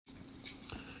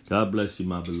God bless you,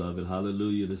 my beloved.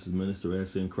 Hallelujah. This is Minister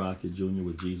S.N. Crockett Jr.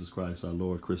 with Jesus Christ, our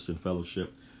Lord Christian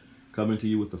Fellowship, coming to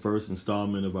you with the first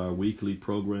installment of our weekly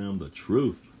program, The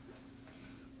Truth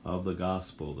of the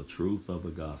Gospel. The Truth of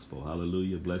the Gospel.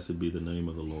 Hallelujah. Blessed be the name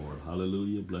of the Lord.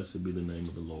 Hallelujah. Blessed be the name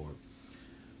of the Lord.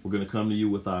 We're going to come to you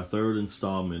with our third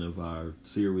installment of our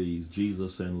series,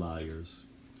 Jesus and Liars.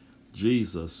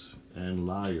 Jesus and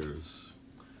Liars.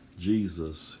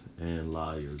 Jesus and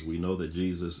liars. We know that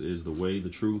Jesus is the way, the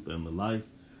truth, and the life.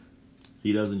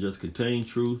 He doesn't just contain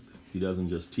truth. He doesn't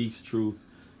just teach truth.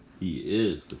 He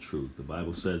is the truth. The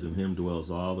Bible says in him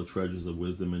dwells all the treasures of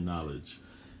wisdom and knowledge.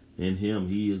 In him,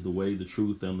 he is the way, the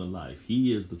truth, and the life.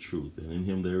 He is the truth, and in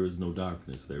him there is no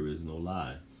darkness. There is no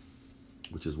lie,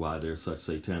 which is why there's such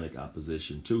satanic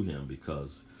opposition to him,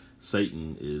 because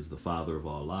Satan is the father of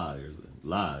all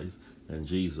lies, and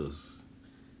Jesus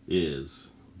is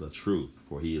the truth,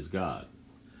 for he is God.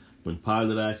 When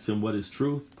Pilate asked him what is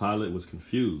truth, Pilate was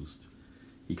confused.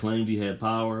 He claimed he had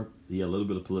power. He had a little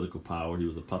bit of political power. He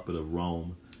was a puppet of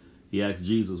Rome. He asked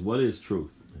Jesus, what is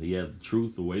truth? And he had the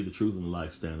truth, the way, the truth, and the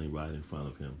life standing right in front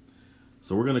of him.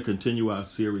 So we're going to continue our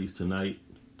series tonight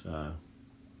for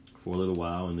a little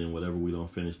while, and then whatever we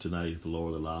don't finish tonight, if the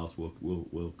Lord allows,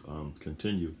 we'll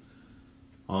continue.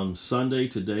 On Sunday,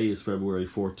 today is February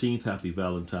 14th. Happy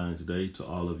Valentine's Day to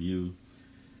all of you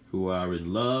who are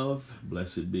in love.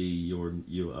 Blessed be your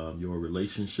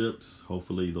relationships.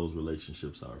 Hopefully those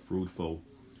relationships are fruitful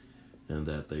and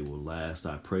that they will last.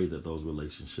 I pray that those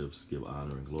relationships give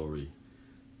honor and glory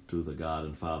to the God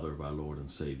and Father of our Lord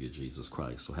and Savior, Jesus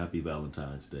Christ. So happy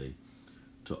Valentine's Day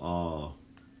to all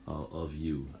of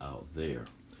you out there.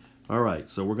 All right,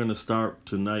 so we're going to start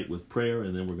tonight with prayer,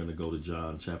 and then we're going to go to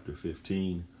John chapter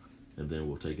 15, and then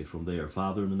we'll take it from there.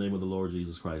 Father, in the name of the Lord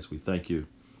Jesus Christ, we thank you.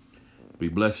 We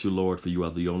bless you, Lord, for you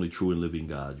are the only true and living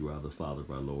God. You are the Father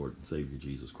of our Lord and Savior,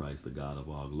 Jesus Christ, the God of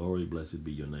all glory. Blessed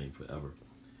be your name forever.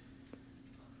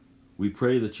 We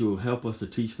pray that you will help us to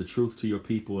teach the truth to your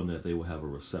people, and that they will have a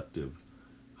receptive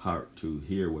heart to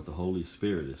hear what the Holy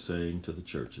Spirit is saying to the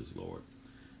churches, Lord.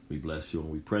 We bless you and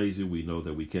we praise you. We know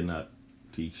that we cannot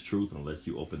teach truth unless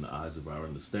you open the eyes of our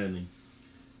understanding.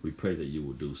 We pray that you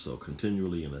will do so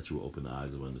continually, and that you will open the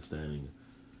eyes of understanding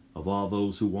of all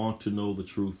those who want to know the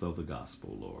truth of the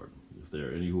gospel, Lord. If there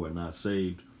are any who are not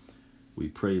saved, we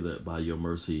pray that by your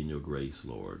mercy and your grace,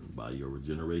 Lord, by your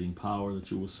regenerating power,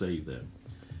 that you will save them.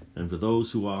 And for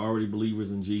those who are already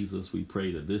believers in Jesus, we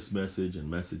pray that this message and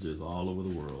messages all over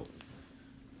the world,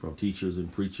 from teachers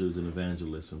and preachers and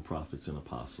evangelists and prophets and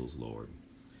apostles, Lord,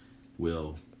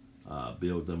 will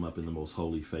build them up in the most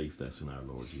holy faith that's in our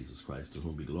Lord Jesus Christ, to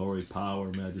whom be glory, power,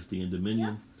 majesty, and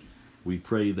dominion. We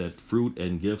pray that fruit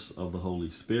and gifts of the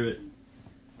Holy Spirit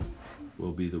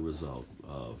will be the result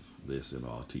of this in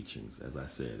all teachings, as I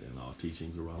said, in all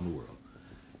teachings around the world.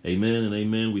 Amen and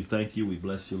amen. We thank you. We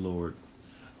bless you, Lord.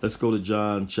 Let's go to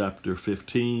John chapter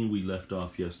 15. We left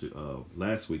off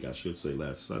last week,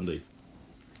 last Sunday.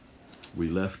 We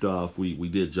left off, we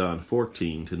did John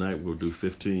 14. Tonight we'll do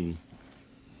 15.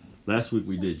 Last week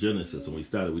we did Genesis. When we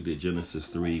started, we did Genesis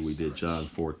 3. We did John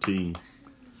 14.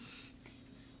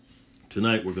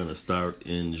 Tonight we're going to start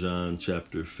in John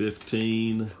chapter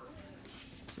 15.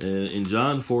 And in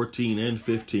John 14 and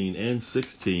 15 and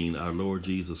 16, our Lord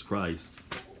Jesus Christ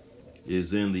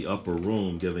is in the upper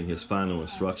room giving his final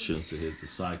instructions to his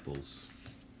disciples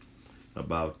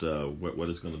about what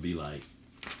it's going to be like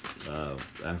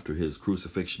after his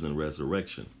crucifixion and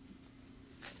resurrection.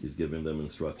 He's giving them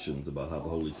instructions about how the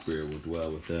Holy Spirit will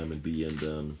dwell with them and be in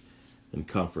them and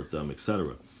comfort them,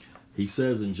 etc. He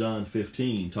says in John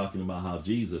 15, talking about how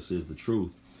Jesus is the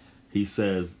truth, he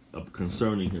says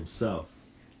concerning himself,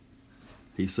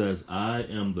 he says, I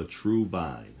am the true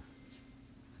vine.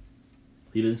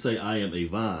 He didn't say I am a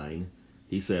vine.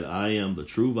 He said, I am the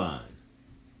true vine,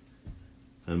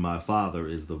 and my Father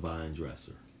is the vine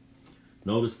dresser.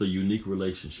 Notice the unique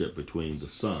relationship between the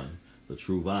Son, the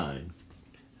true vine,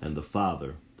 and the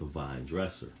Father, the vine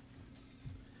dresser.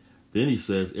 Then he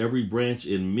says, every branch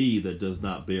in me that does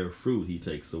not bear fruit, he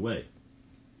takes away.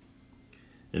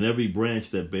 And every branch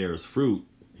that bears fruit,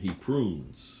 he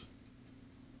prunes,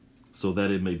 so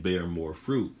that it may bear more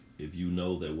fruit. If you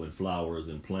know that when flowers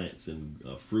and plants and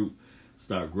fruit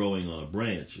start growing on a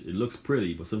branch, it looks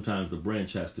pretty, but sometimes the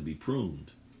branch has to be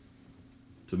pruned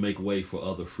to make way for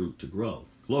other fruit to grow.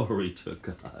 Glory to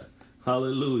God.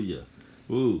 Hallelujah.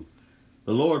 Ooh.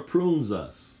 The Lord prunes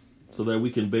us so that we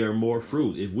can bear more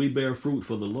fruit. If we bear fruit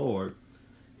for the Lord,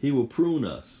 he will prune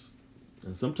us.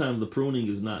 And sometimes the pruning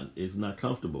is not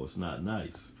comfortable. It's not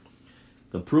nice.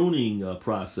 The pruning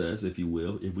process, if you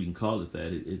will, if we can call it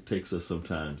that, it takes us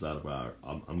sometimes out of our,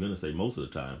 I'm going to say most of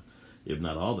the time, if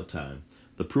not all the time,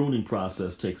 the pruning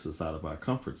process takes us out of our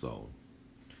comfort zone.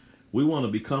 We want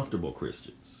to be comfortable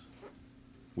Christians.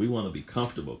 We want to be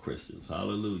comfortable Christians.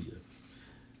 Hallelujah.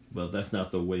 But that's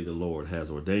not the way the Lord has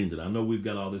ordained it. I know we've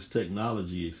got all this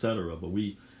technology, etc., but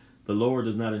the Lord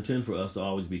does not intend for us to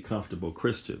always be comfortable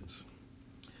Christians.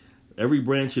 Every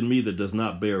branch in me that does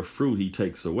not bear fruit, he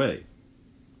takes away.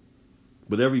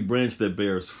 But every branch that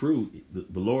bears fruit,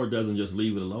 the Lord doesn't just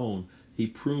leave it alone. He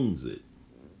prunes it.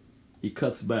 He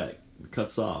cuts back,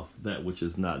 cuts off that which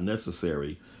is not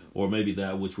necessary, or maybe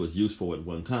that which was useful at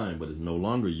one time but is no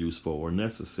longer useful or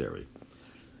necessary.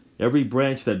 Every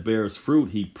branch that bears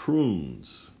fruit, he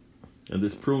prunes. And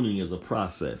this pruning is a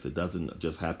process. It doesn't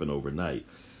just happen overnight.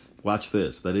 Watch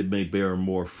this, that it may bear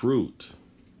more fruit.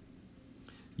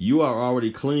 You are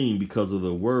already clean because of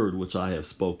the word which I have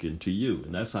spoken to you.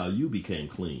 And that's how you became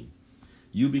clean.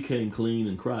 You became clean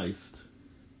in Christ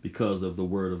because of the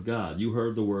word of God. You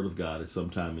heard the word of God at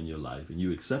some time in your life, and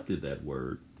you accepted that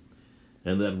word.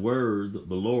 And that word,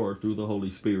 the Lord, through the Holy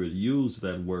Spirit, used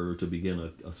that word to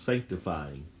begin a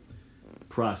sanctifying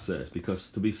process,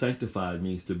 because to be sanctified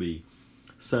means to be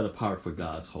set apart for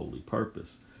God's holy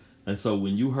purpose. And so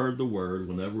when you heard the word,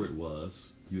 whenever it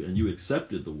was, and you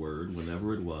accepted the word,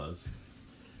 whenever it was,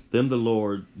 then the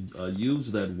Lord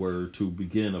used that word to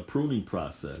begin a pruning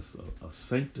process, a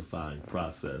sanctifying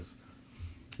process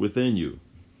within you.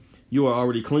 You are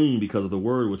already clean because of the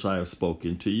word which I have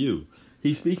spoken to you.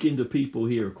 He's speaking to people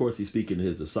here. Of course, he's speaking to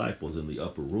his disciples in the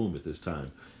upper room at this time,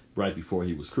 right before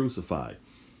he was crucified.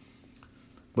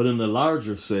 But in the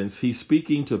larger sense, he's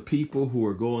speaking to people who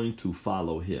are going to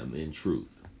follow him in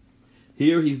truth.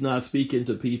 Here, he's not speaking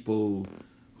to people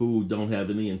who don't have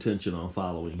any intention on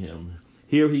following him.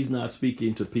 Here, he's not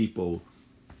speaking to people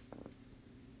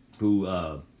who,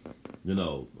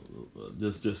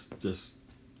 just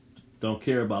don't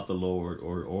care about the Lord,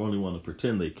 or only want to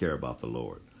pretend they care about the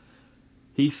Lord.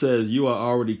 He says, you are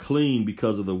already clean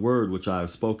because of the word which I have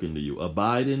spoken to you.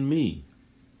 Abide in me,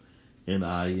 and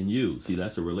I in you. See,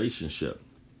 that's a relationship.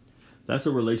 That's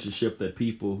a relationship that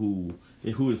people who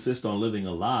insist on living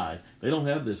a lie, they don't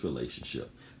have this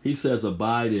relationship. He says,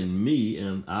 abide in me,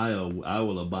 and I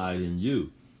will abide in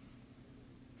you.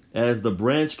 As the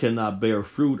branch cannot bear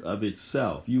fruit of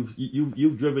itself.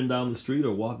 You've driven down the street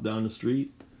or walked down the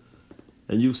street,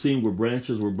 and you've seen where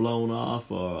branches were blown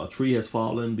off, or a tree has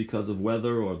fallen because of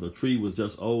weather, or the tree was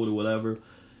just old or whatever.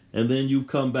 And then you've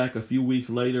come back a few weeks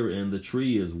later and the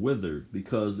tree is withered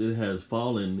because it has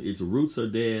fallen, its roots are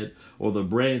dead, or the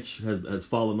branch has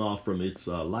fallen off from its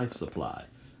life supply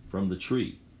from the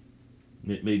tree.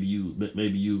 Maybe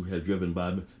you have driven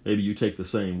by, maybe you take the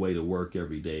same way to work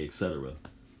every day, etc.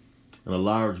 And a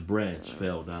large branch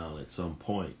fell down at some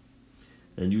point,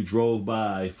 and you drove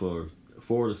by for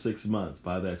 4 to 6 months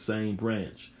by that same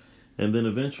branch. And then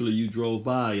eventually you drove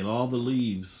by and all the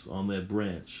leaves on that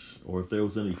branch, or if there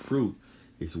was any fruit,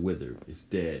 it's withered, it's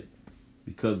dead.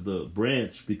 Because the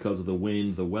branch, because of the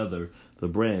wind, the weather, the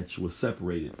branch was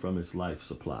separated from its life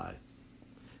supply.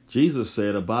 Jesus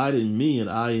said, abide in me and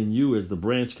I in you, as the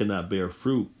branch cannot bear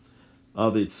fruit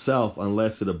of itself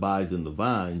unless it abides in the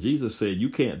vine. Jesus said, you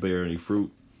can't bear any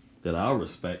fruit that I'll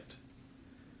respect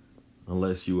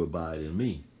unless you abide in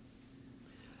me.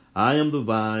 I am the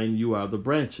vine, you are the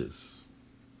branches.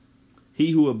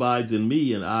 He who abides in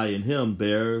me and I in him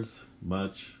bears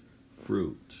much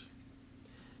fruit.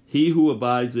 He who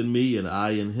abides in me and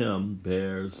I in him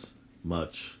bears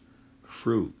much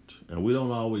fruit. And we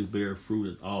don't always bear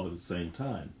fruit all at the same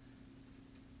time.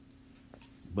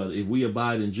 But if we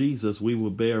abide in Jesus, we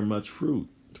will bear much fruit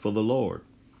for the Lord.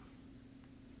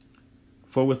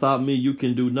 For without me you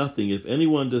can do nothing. If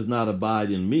anyone does not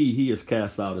abide in me, he is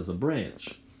cast out as a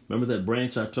branch. Remember that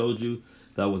branch I told you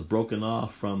that was broken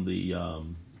off from the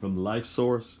life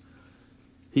source?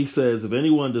 He says, if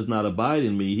anyone does not abide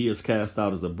in me, he is cast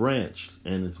out as a branch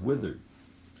and is withered.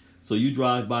 So you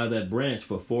drive by that branch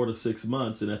for 4 to 6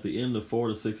 months, and at the end of 4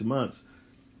 to 6 months,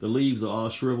 the leaves are all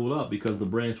shriveled up because the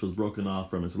branch was broken off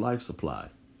from its life supply.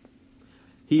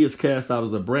 He is cast out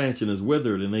as a branch and is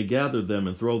withered, and they gather them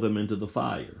and throw them into the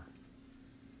fire.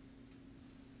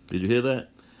 Did you hear that?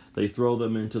 They throw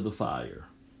them into the fire,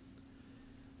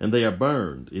 and they are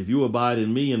burned. If you abide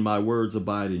in me and my words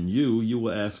abide in you, you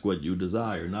will ask what you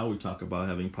desire. Now we talk about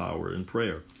having power in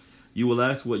prayer. You will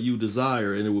ask what you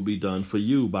desire, and it will be done for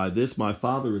you. By this my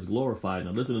Father is glorified.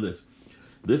 Now listen to this.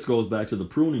 This goes back to the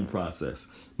pruning process.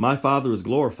 My Father is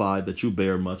glorified that you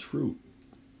bear much fruit.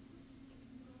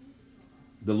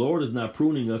 The Lord is not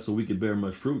pruning us so we can bear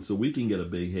much fruit, so we can get a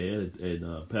big head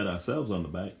and pat ourselves on the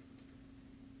back.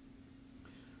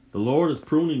 The Lord is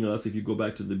pruning us, if you go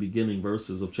back to the beginning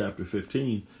verses of chapter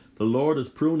 15, the Lord is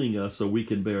pruning us so we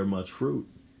can bear much fruit.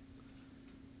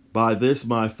 By this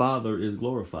my Father is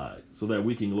glorified, so that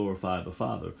we can glorify the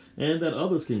Father, and that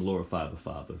others can glorify the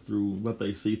Father through what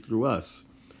they see through us.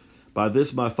 By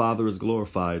this my Father is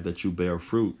glorified, that you bear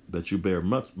fruit, that you bear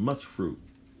much fruit.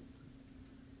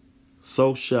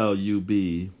 So shall you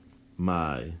be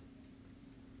my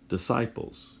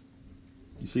disciples.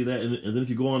 You see that? And then if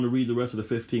you go on to read the rest of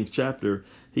the 15th chapter,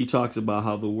 he talks about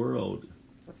how the world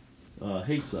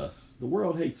hates us. The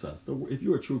world hates us. If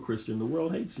you're a true Christian, the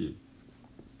world hates you.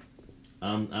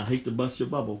 I hate to bust your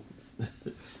bubble.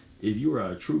 If you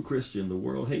are a true Christian, the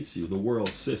world hates you. The world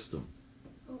system.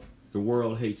 The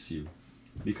world hates you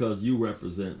because you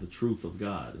represent the truth of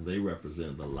God, and they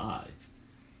represent the lie.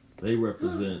 They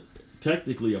represent,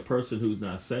 technically, a person who's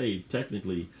not saved,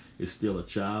 technically, is still a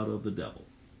child of the devil.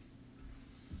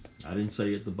 I didn't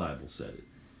say it, the Bible said it.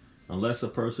 Unless a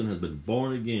person has been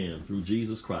born again through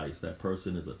Jesus Christ, that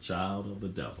person is a child of the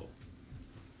devil.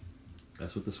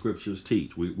 That's what the scriptures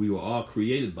teach. We were all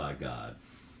created by God,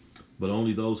 but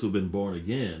only those who've been born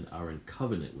again are in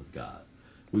covenant with God.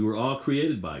 We were all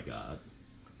created by God,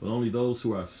 but only those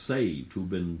who are saved, who've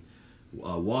been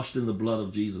washed in the blood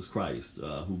of Jesus Christ,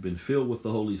 who've been filled with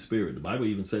the Holy Spirit. The Bible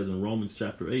even says in Romans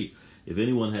chapter 8, if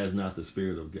anyone has not the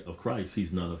Spirit of Christ,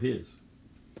 he's none of his.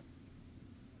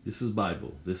 This is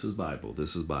Bible. This is Bible.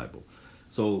 This is Bible.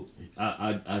 So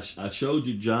I showed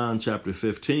you John chapter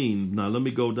 15. Now let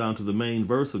me go down to the main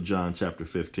verse of John chapter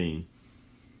 15.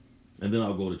 And then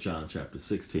I'll go to John chapter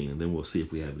 16. And then we'll see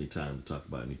if we have any time to talk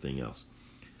about anything else.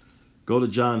 Go to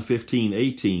John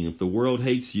 15:18. If the world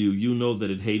hates you, you know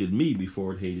that it hated me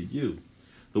before it hated you.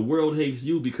 The world hates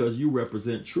you because you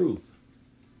represent truth.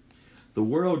 The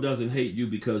world doesn't hate you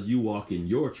because you walk in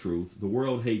your truth. The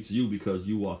world hates you because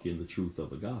you walk in the truth of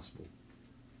the gospel.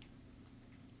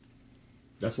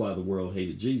 That's why the world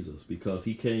hated Jesus, because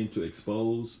he came to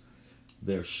expose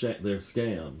their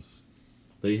scams.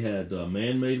 They had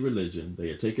man-made religion. They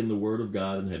had taken the word of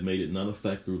God and had made it none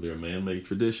effect through their man-made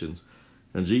traditions.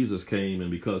 And Jesus came,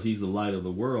 and because he's the light of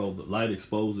the world, the light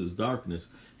exposes darkness,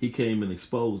 he came and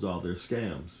exposed all their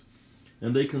scams.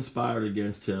 And they conspired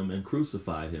against him and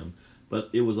crucified him. But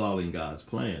it was all in God's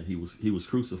plan. He was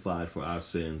crucified for our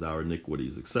sins, our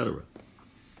iniquities, etc.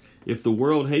 If the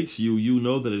world hates you, you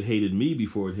know that it hated me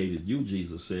before it hated you,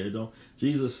 Jesus said.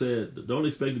 Jesus said, don't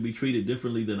expect to be treated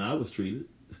differently than I was treated.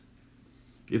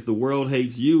 If the world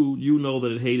hates you, you know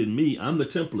that it hated me. I'm the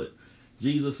template.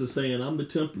 Jesus is saying, I'm the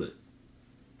template.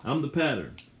 I'm the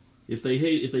pattern. If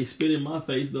they spit in my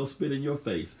face, they'll spit in your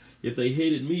face. If they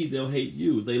hated me, they'll hate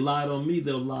you. If they lied on me,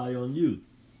 they'll lie on you.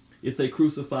 If they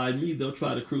crucified me, they'll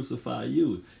try to crucify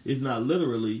you. If not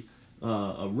literally,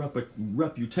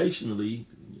 reputationally,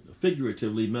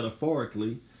 figuratively,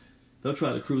 metaphorically, they'll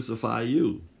try to crucify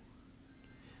you.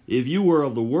 If you were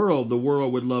of the world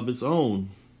would love its own.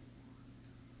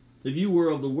 If you were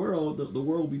of the world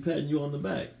would be patting you on the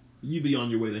back. You'd be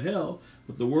on your way to hell,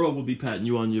 but the world would be patting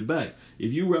you on your back.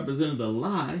 If you represented the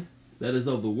lie that is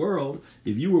of the world,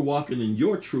 if you were walking in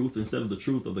your truth instead of the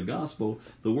truth of the gospel,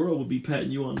 the world would be patting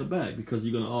you on the back because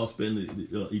you're going to all spend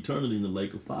eternity in the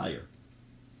lake of fire.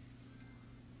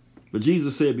 But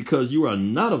Jesus said, because you are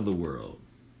not of the world,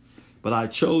 but I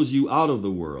chose you out of the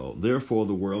world, therefore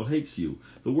the world hates you.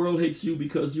 The world hates you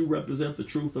because you represent the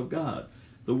truth of God.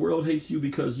 The world hates you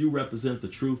because you represent the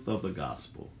truth of the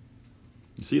gospel.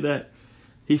 You see that?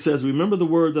 He says, remember the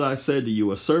word that I said to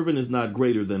you, a servant is not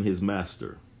greater than his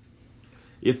master.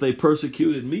 If they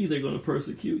persecuted me, they're going to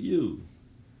persecute you.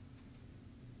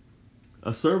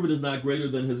 A servant is not greater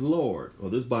than his Lord, or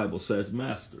this Bible says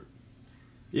master.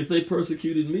 If they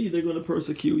persecuted me, they're going to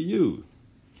persecute you.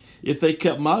 If they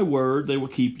kept my word, they will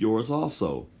keep yours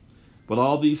also. But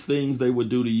all these things they would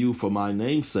do to you for my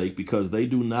name's sake, because they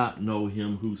do not know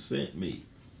him who sent me.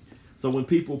 So when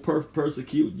people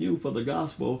persecute you for the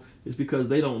gospel, it's because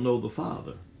they don't know the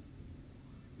Father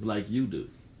like you do.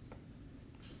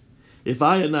 If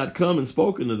I had not come and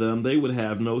spoken to them, they would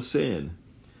have no sin.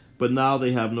 But now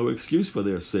they have no excuse for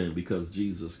their sin because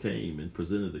Jesus came and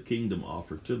presented the kingdom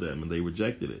offer to them and they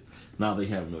rejected it. Now they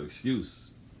have no excuse.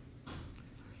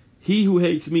 He who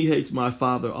hates me hates my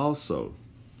Father also.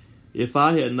 If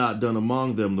I had not done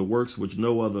among them the works which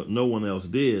no one else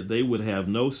did, they would have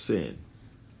no sin.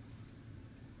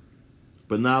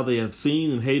 But now they have seen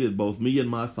and hated both me and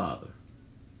my Father.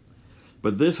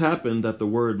 But this happened that the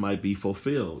word might be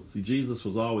fulfilled. See, Jesus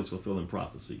was always fulfilling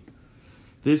prophecy.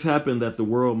 This happened that the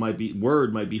word might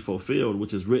be fulfilled,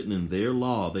 which is written in their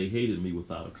law. They hated me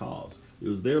without a cause. It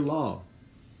was their law.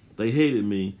 They hated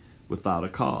me without a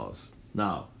cause.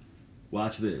 Now,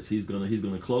 watch this. He's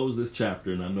gonna close this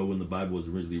chapter, and I know when the Bible was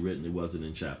originally written, it wasn't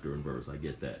in chapter and verse. I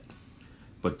get that.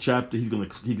 But he's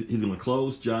gonna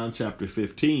close John chapter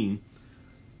 15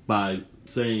 by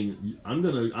saying, I'm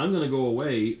gonna go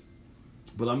away,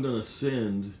 but I'm gonna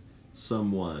send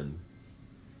someone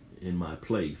in my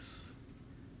place.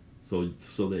 So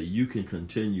that you can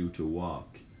continue to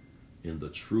walk in the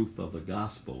truth of the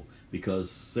gospel. Because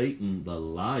Satan, the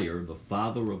liar, the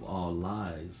father of all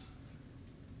lies,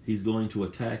 he's going to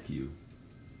attack you.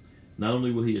 Not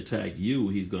only will he attack you,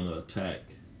 he's going to attack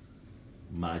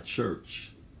my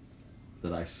church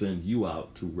that I send you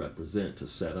out to represent, to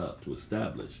set up, to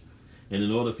establish. And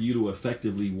in order for you to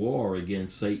effectively war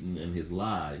against Satan and his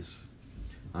lies,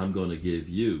 I'm going to give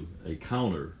you a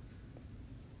counter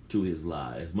to his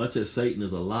lie. As much as Satan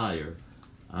is a liar,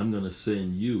 I'm going to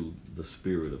send you the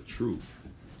spirit of truth.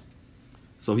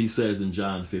 So he says in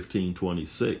John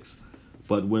 15:26,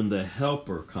 but when the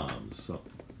helper comes, so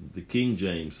the King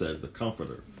James says the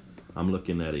comforter. I'm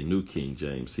looking at a New King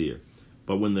James here.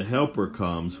 But when the helper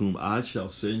comes, whom I shall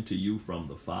send to you from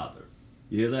the Father.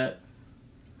 You hear that?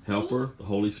 Helper, the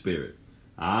Holy Spirit.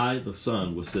 I, the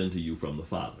Son, will send to you from the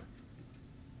Father.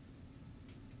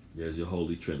 There's your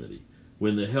Holy Trinity.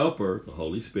 When the helper, the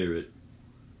Holy Spirit,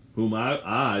 whom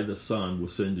I, the Son, will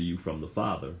send to you from the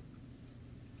Father,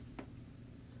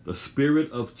 the Spirit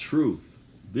of truth.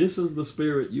 This is the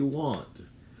Spirit you want.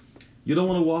 You don't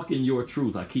want to walk in your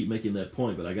truth. I keep making that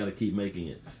point, but I got to keep making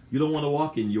it. You don't want to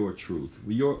walk in your truth.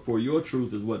 For your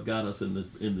truth is what got us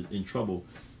in trouble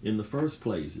in the first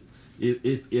place.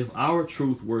 If our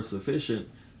truth were sufficient,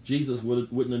 Jesus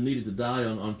wouldn't have needed to die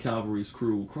on Calvary's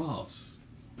cruel cross.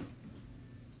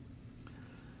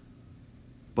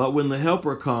 But when the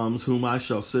helper comes, whom I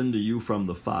shall send to you from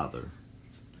the Father,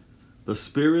 the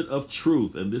Spirit of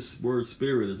truth, and this word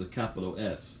spirit is a capital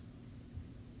S,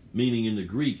 meaning in the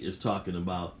Greek is talking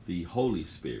about the Holy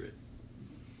Spirit.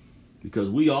 Because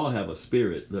we all have a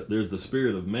spirit. There's the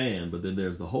spirit of man, but then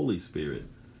there's the Holy Spirit.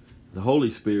 The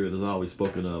Holy Spirit is always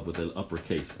spoken of with an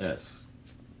uppercase S.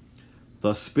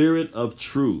 The Spirit of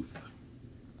truth,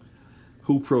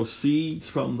 who proceeds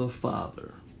from the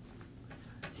Father.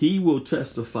 He will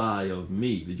testify of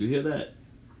me. Did you hear that?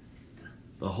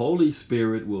 The Holy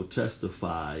Spirit will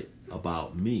testify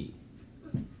about me.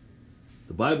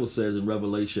 The Bible says in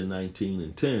Revelation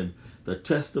 19:10, the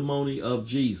testimony of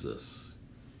Jesus,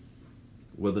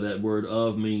 whether that word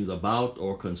of means about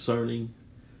or concerning,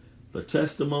 the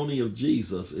testimony of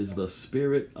Jesus is the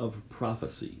spirit of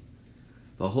prophecy.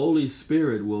 The Holy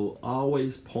Spirit will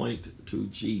always point to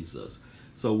Jesus.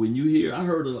 So when you hear,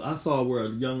 I saw where a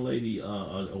young lady,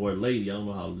 or a lady, I don't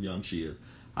know how young she is.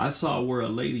 I saw where a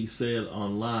lady said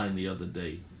online the other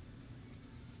day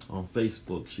on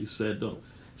Facebook, she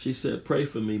said, pray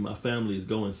for me, my family is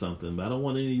going something, but I don't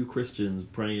want any of you Christians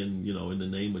praying, in the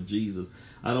name of Jesus.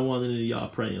 I don't want any of y'all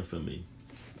praying for me.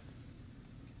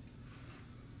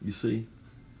 You see,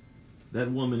 that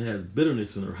woman has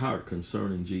bitterness in her heart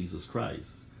concerning Jesus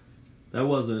Christ.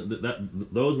 Those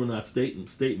were not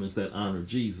statements that honor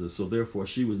Jesus, so therefore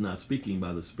she was not speaking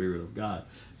by the Spirit of God.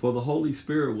 For the Holy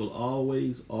Spirit will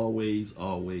always, always,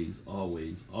 always,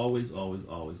 always, always, always,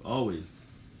 always, always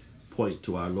point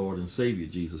to our Lord and Savior,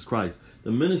 Jesus Christ.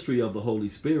 The ministry of the Holy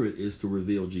Spirit is to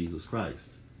reveal Jesus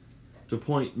Christ, to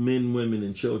point men, women,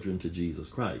 and children to Jesus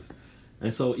Christ.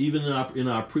 And so even in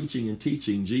our preaching and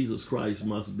teaching, Jesus Christ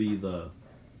must be the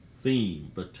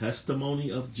theme, the testimony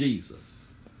of Jesus.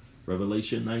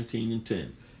 Revelation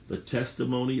 19:10. The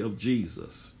testimony of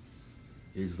Jesus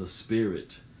is the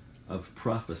spirit of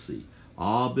prophecy.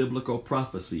 All biblical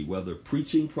prophecy, whether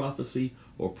preaching prophecy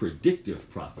or predictive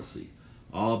prophecy,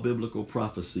 all biblical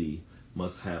prophecy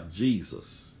must have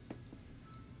Jesus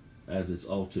as its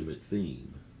ultimate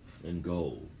theme and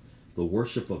goal. The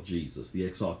worship of Jesus, the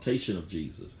exaltation of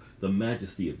Jesus, the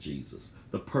majesty of Jesus,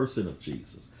 the person of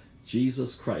Jesus,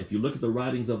 Jesus Christ. If you look at the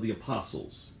writings of the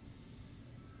apostles,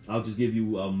 I'll just give you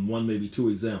one, maybe two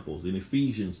examples. In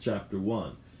Ephesians chapter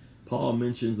 1, Paul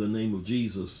mentions the name of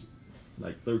Jesus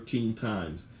like 13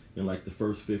 times in like the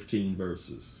first 15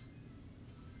 verses.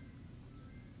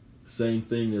 Same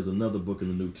thing as another book in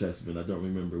the New Testament. I don't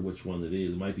remember which one it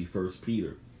is. It might be 1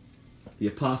 Peter. The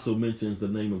apostle mentions the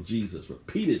name of Jesus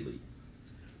repeatedly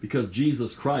because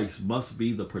Jesus Christ must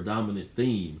be the predominant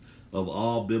theme of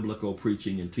all biblical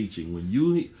preaching and teaching. When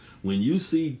you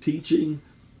see teaching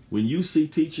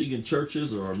in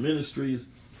churches or ministries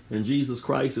and Jesus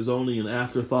Christ is only an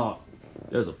afterthought,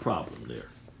 there's a problem there.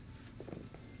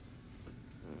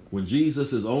 When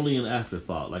Jesus is only an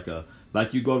afterthought,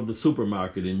 like you go to the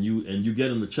supermarket and you get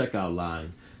in the checkout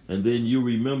line, and then you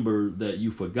remember that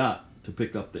you forgot to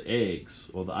pick up the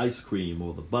eggs or the ice cream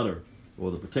or the butter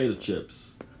or the potato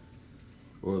chips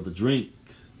or the drink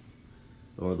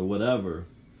or the whatever,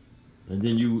 and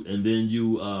then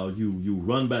you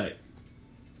run back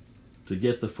to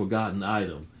get the forgotten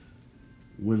item.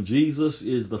 When Jesus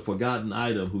is the forgotten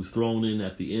item who's thrown in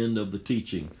at the end of the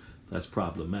teaching, that's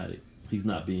problematic. He's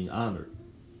not being honored.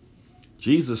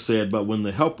 Jesus said, "But when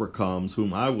the Helper comes,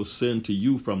 whom I will send to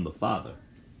you from the Father,"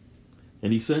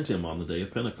 and he sent him on the day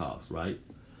of Pentecost, right?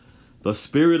 "The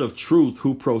Spirit of truth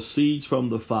who proceeds from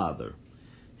the Father,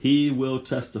 he will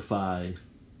testify,"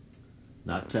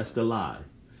 not test a lie.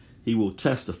 He will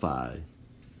testify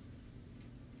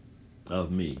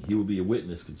of me. He will be a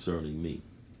witness concerning me.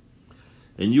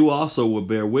 "And you also will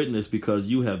bear witness because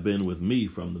you have been with me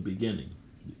from the beginning."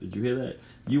 Did you hear that?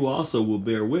 You also will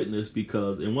bear witness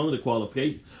because, in one of the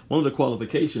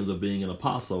qualifications of being an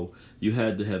apostle, you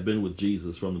had to have been with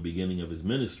Jesus from the beginning of his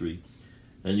ministry,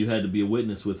 and you had to be a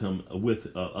witness with him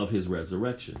of his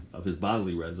resurrection, of his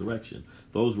bodily resurrection.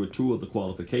 Those were two of the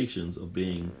qualifications of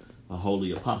being a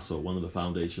holy apostle, one of the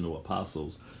foundational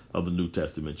apostles of the New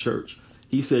Testament church.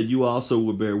 He said, "You also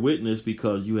will bear witness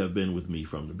because you have been with me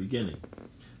from the beginning."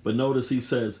 But notice he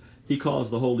says, he calls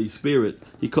the Holy Spirit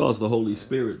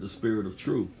the Spirit of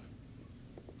truth.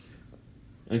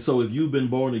 And so if you've been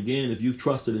born again, if you've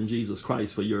trusted in Jesus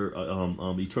Christ for your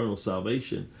eternal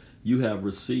salvation, you have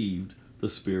received the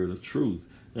Spirit of truth.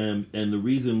 And the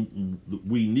reason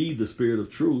we need the Spirit of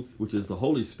truth, which is the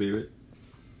Holy Spirit,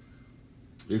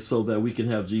 is so that we can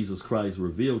have Jesus Christ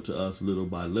revealed to us little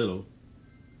by little.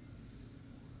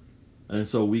 And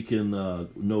so we can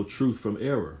know truth from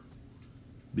error.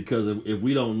 Because if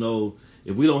we don't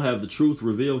have the truth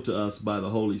revealed to us by the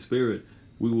Holy Spirit,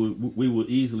 we will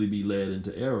easily be led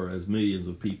into error, as millions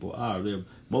of people are.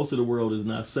 Most of the world is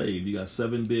not saved. You got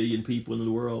 7 billion people in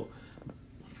the world.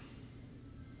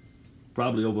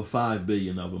 Probably over 5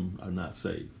 billion of them are not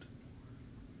saved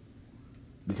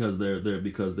because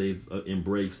they've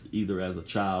embraced, either as a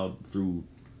child through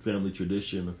family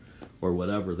tradition or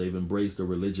whatever, they've embraced a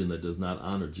religion that does not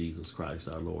honor Jesus Christ,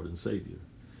 our Lord and Savior.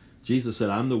 Jesus said,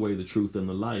 "I'm the way, the truth, and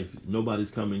the life. Nobody's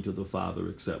coming to the Father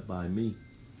except by me."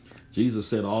 Jesus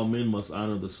said, "All men must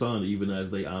honor the Son even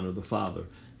as they honor the Father.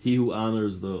 He who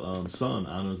honors the Son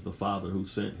honors the Father who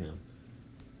sent him."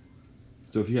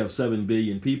 So if you have 7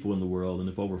 billion people in the world, and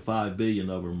if over 5 billion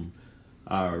of them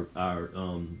are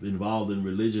involved in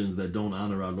religions that don't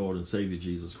honor our Lord and Savior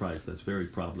Jesus Christ, that's very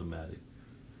problematic.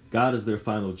 God is their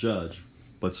final judge,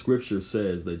 but Scripture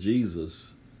says that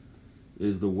Jesus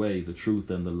is the way, the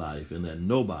truth, and the life, and that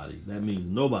means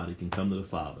nobody can come to the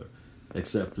Father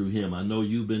except through him. I know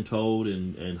you've been told,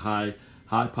 and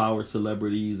high-powered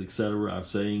celebrities, etc., are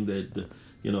saying that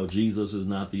Jesus is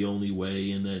not the only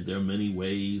way, and that there are many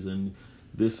ways, and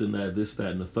this and that, this,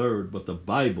 that, and the third. But the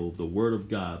Bible, the Word of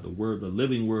God, the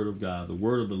living Word of God, the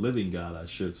Word of the living God, I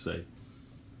should say,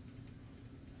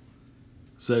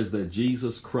 says that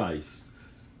Jesus Christ,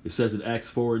 it says in Acts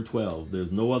 4:12,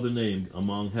 there's no other name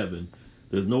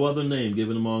there's no other name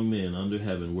given among men under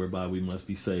heaven whereby we must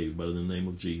be saved but in the name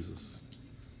of Jesus.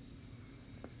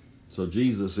 So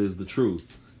Jesus is the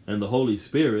truth, and the Holy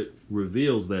Spirit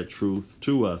reveals that truth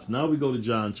to us. Now we go to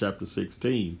John chapter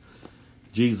 16.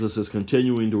 Jesus is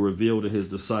continuing to reveal to his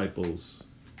disciples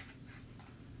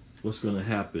what's going to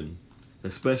happen,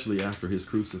 especially after his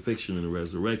crucifixion and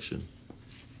resurrection.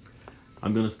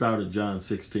 I'm going to start at John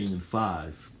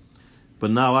 16:5.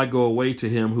 "But now I go away to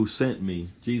him who sent me."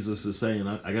 Jesus is saying,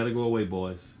 I got to go away,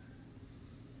 boys.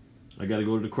 I got to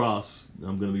go to the cross.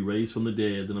 I'm going to be raised from the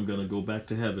dead. Then I'm going to go back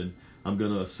to heaven. I'm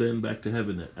going to ascend back to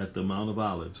heaven at the Mount of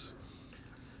Olives.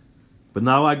 "But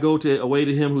now I go away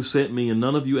to him who sent me, and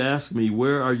none of you ask me,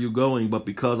 'Where are you going?' But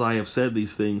because I have said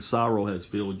these things, sorrow has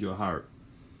filled your heart.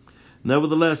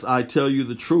 Nevertheless, I tell you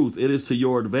the truth. It is to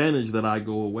your advantage that I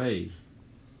go away.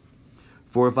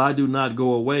 For if I do not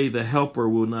go away, the Helper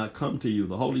will not come to you."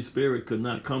 The Holy Spirit could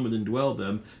not come and indwell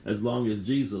them as long as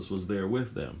Jesus was there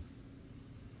with them.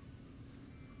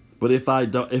 "But if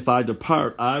I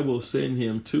depart, I will send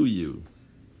him to you.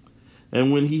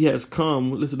 And when he has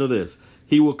come," listen to this,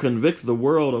 "he will convict the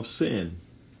world of sin."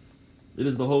 It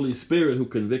is the Holy Spirit who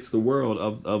convicts the world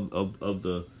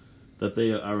that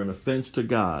they are an offense to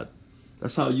God.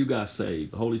 That's how you got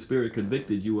saved. The Holy Spirit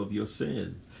convicted you of your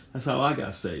sin. That's how I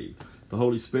got saved. The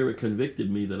Holy Spirit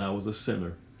convicted me that I was a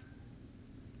sinner,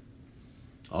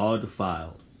 all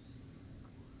defiled.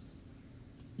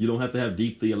 You don't have to have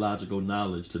deep theological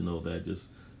knowledge to know that. Just,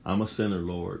 I'm a sinner,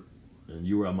 Lord, and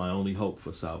you are my only hope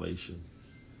for salvation.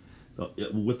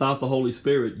 Without the Holy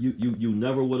Spirit, you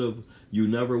never would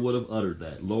have uttered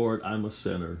that. Lord, I'm a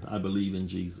sinner. I believe in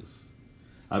Jesus.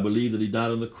 I believe that he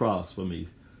died on the cross for me,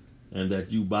 and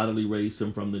that you bodily raised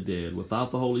him from the dead.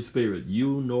 Without the Holy Spirit,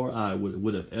 you nor I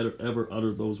would have ever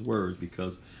uttered those words,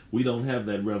 because we don't have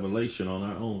that revelation on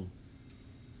our own.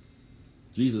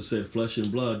 Jesus said, flesh and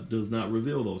blood does not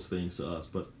reveal those things to us,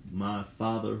 but my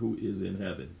Father who is in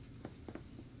heaven.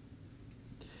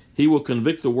 He will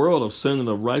convict the world of sin and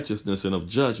of righteousness and of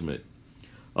judgment.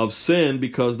 Of sin,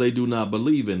 because they do not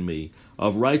believe in me.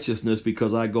 Of righteousness,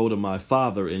 because I go to my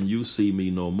Father and you see me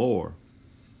no more.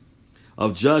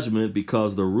 Of judgment,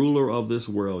 because the ruler of this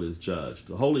world is judged.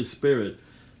 The Holy Spirit,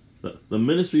 the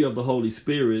ministry of the Holy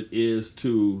Spirit is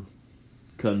to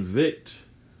convict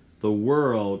the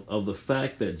world of the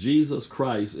fact that Jesus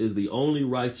Christ is the only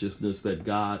righteousness that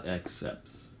God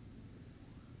accepts.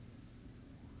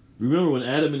 Remember when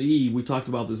Adam and Eve, we talked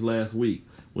about this last week,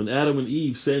 when Adam and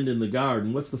Eve sinned in the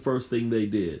garden, what's the first thing they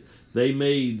did? They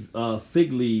made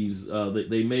fig leaves,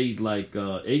 they made like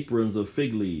aprons of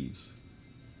fig leaves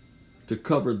to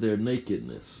cover their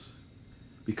nakedness,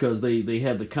 because they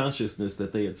had the consciousness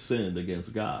that they had sinned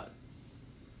against God.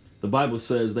 The Bible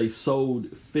says they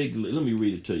sewed fig leaves. Let me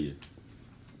read it to you.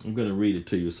 I'm going to read it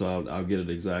to you so I'll get it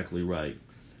exactly right.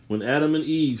 When Adam and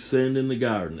Eve sinned in the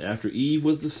garden, after Eve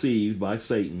was deceived by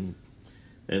Satan,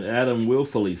 and Adam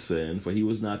willfully sinned, for he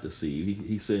was not deceived,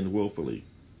 he sinned willfully.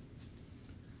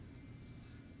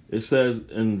 It says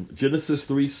in Genesis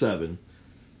 3:7,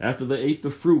 after they ate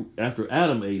the fruit, after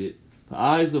Adam ate it, the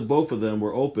eyes of both of them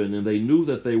were open, and they knew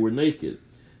that they were naked.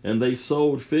 And they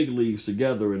sewed fig leaves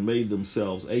together and made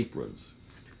themselves aprons.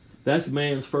 That's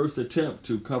man's first attempt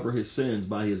to cover his sins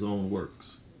by his own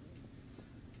works.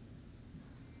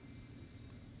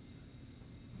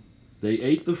 They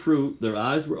ate the fruit, their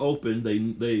eyes were open, they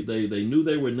knew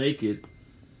they were naked,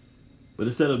 but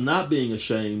instead of not being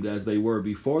ashamed as they were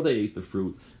before they ate the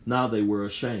fruit, now they were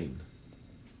ashamed.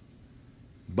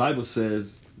 The Bible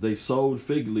says they sewed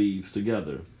fig leaves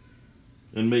together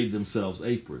and made themselves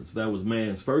aprons. That was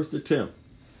man's first attempt.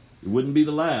 It wouldn't be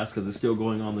the last, because it's still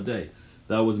going on today.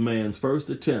 That was man's first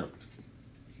attempt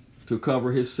to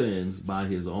cover his sins by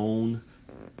his own,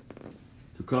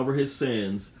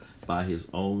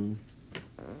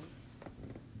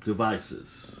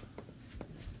 devices.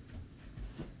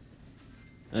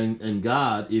 And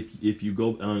God, if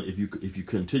you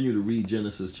continue to read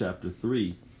Genesis chapter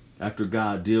 3, after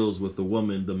God deals with the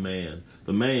woman, the man,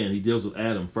 he deals with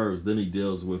Adam first, then he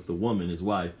deals with the woman, his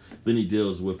wife, then he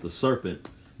deals with the serpent,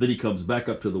 then he comes back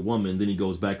up to the woman, then he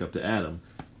goes back up to Adam.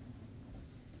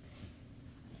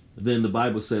 Then the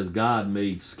Bible says God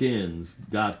made skins.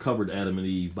 God covered Adam and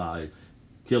Eve by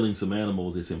killing some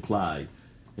animals, it's implied,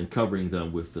 and covering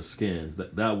them with the skins.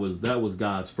 That was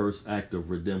God's first act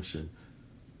of redemption.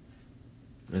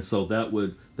 And so that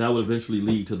would eventually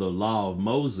lead to the law of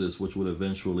Moses, which would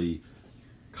eventually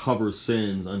cover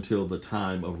sins until the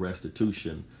time of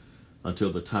restitution,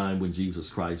 until the time when Jesus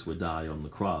Christ would die on the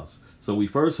cross. So we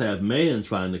first have man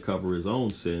trying to cover his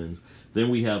own sins. Then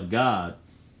we have God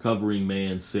covering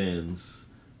man's sins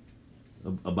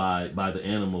by the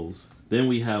animals. Then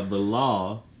we have the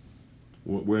law,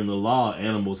 where in the law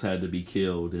animals had to be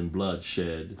killed and blood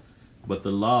shed. But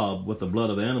the law, with the blood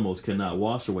of animals, cannot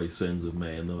wash away sins of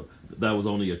man. That was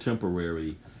only a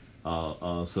temporary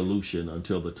solution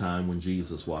until the time when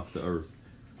Jesus walked the earth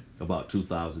about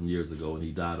 2,000 years ago, and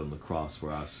he died on the cross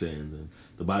for our sins. And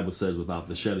the Bible says without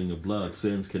the shedding of blood,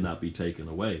 sins cannot be taken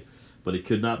away. But it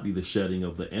could not be the shedding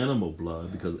of the animal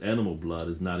blood, because animal blood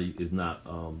is not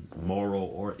moral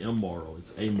or immoral.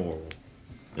 It's amoral.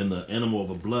 And the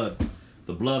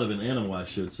blood of an animal,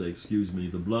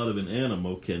 the blood of an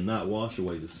animal cannot wash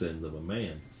away the sins of a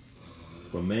man.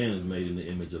 For man is made in the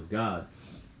image of God.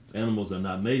 Animals are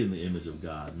not made in the image of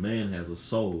God. Man has a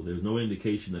soul. There's no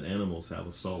indication that animals have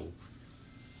a soul.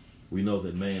 We know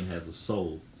that man has a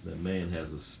soul, that man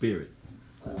has a spirit.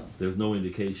 There's no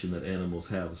indication that animals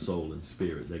have a soul and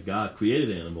spirit. That God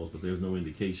created animals, but there's no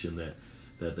indication that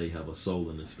they have a soul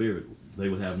and a spirit. They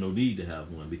would have no need to have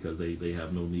one, because they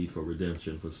have no need for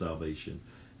redemption, for salvation,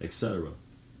 etc.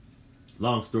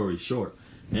 Long story short,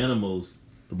 animals,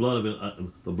 the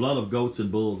blood of goats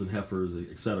and bulls and heifers,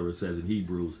 etc., it says in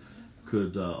Hebrews,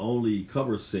 could only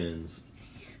cover sins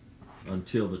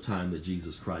until the time that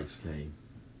Jesus Christ came.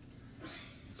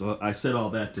 So I said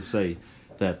all that to say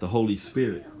that the Holy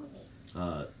Spirit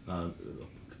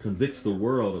convicts the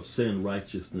world of sin,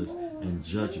 righteousness, and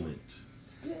judgment.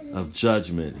 Of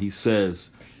judgment. He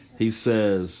says,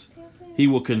 he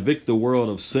will convict the world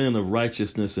of sin, of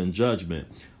righteousness, and judgment.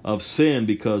 of sin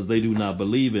because they do not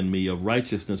believe in me, of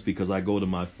righteousness because I go to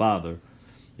my Father,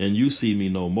 and you see me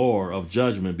no more, of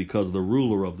judgment because the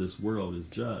ruler of this world is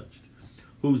judged.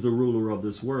 Who's the ruler of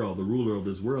this world? The ruler of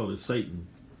this world is Satan,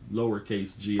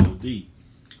 lowercase G-O-D.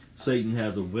 Satan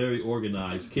has a very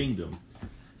organized kingdom.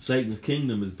 Satan's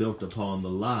kingdom is built upon the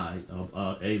lie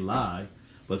of a lie,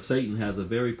 but Satan has a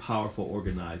very powerful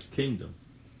organized kingdom.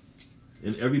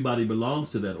 And everybody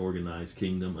belongs to that organized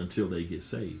kingdom until they get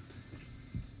saved.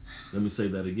 Let me say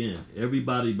that again.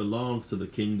 Everybody belongs to the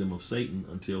kingdom of Satan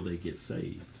until they get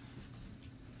saved.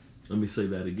 Let me say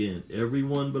that again.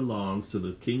 Everyone belongs to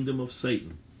the kingdom of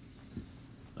Satan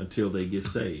until they get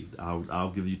saved.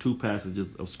 I'll give you two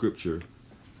passages of scripture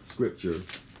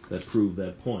that prove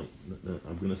that point.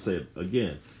 I'm going to say it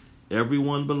again.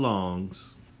 Everyone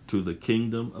belongs to the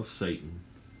kingdom of Satan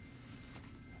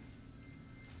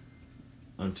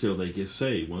until they get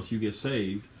saved. Once you get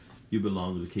saved, you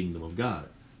belong to the kingdom of God,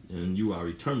 and you are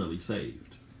eternally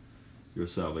saved. Your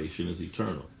salvation is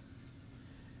eternal.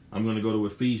 I'm going to go to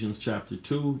Ephesians chapter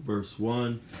 2, verse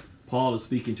 1. Paul is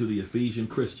speaking to the Ephesian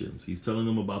Christians. He's telling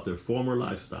them about their former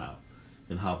lifestyle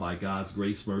and how by God's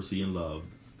grace, mercy, and love,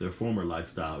 their former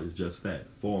lifestyle is just that,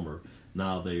 former.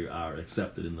 Now they are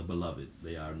accepted in the beloved.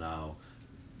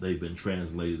 They've been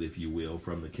translated, if you will,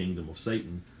 from the kingdom of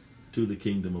Satan to the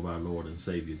kingdom of our Lord and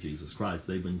Savior Jesus Christ.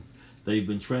 They've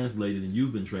been translated, and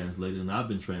you've been translated, and I've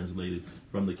been translated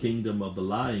from the kingdom of the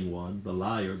lying one, the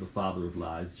liar, the father of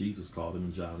lies. Jesus called him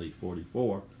in John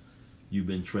 8:44. You've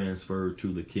been transferred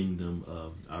to the kingdom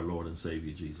of our Lord and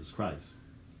Savior Jesus Christ.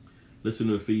 Listen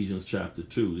to Ephesians chapter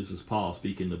 2. This is Paul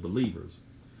speaking to believers.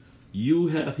 You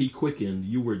hath he quickened,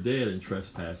 you were dead in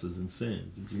trespasses and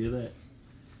sins. Did you hear that?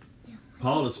 Yeah.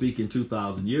 Paul is speaking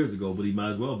 2,000 years ago, but he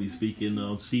might as well be speaking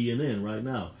on CNN right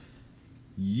now.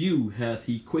 You hath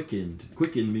he quickened.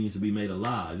 Quickened means to be made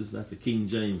alive. That's the King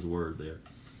James word there.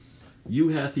 You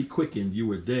hath he quickened. You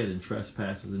were dead in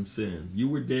trespasses and sins. You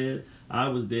were dead. I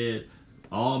was dead.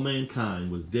 All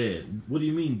mankind was dead. What do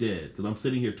you mean dead? Because I'm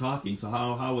sitting here talking, so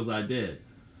how was I dead?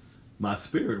 My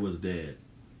spirit was dead.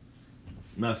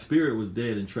 My spirit was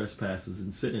dead in trespasses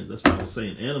and sins. That's what I was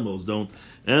saying. Animals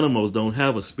don't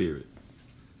have a spirit.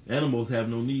 Animals have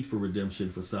no need for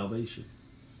redemption, for salvation.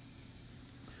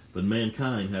 But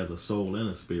mankind has a soul and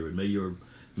a spirit. May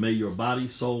your body,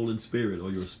 soul, and spirit,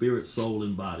 or your spirit, soul,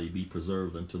 and body be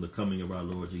preserved until the coming of our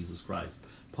Lord Jesus Christ.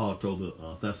 Paul told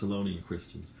the Thessalonian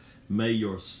Christians, may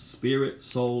your spirit,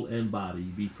 soul, and body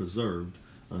be preserved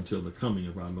until the coming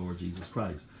of our Lord Jesus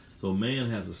Christ. So man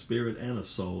has a spirit and a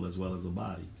soul as well as a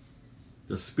body.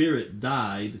 The spirit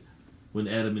died when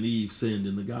Adam and Eve sinned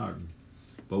in the garden.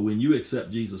 But when you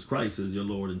accept Jesus Christ as your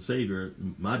Lord and Savior,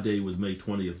 my day was May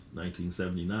 20th,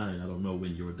 1979. I don't know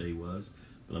when your day was,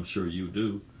 but I'm sure you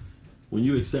do. When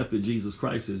you accepted Jesus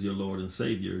Christ as your Lord and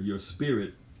Savior, your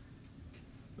spirit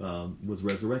was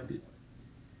resurrected.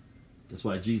 That's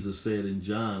why Jesus said in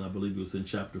John, I believe it was in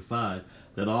chapter 5,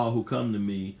 that all who come to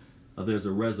me, there's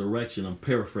a resurrection. I'm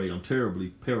terribly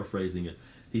paraphrasing it.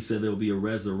 He said there will be a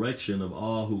resurrection of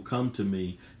all who come to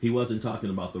me. He wasn't talking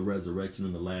about the resurrection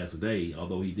in the last day,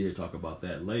 although he did talk about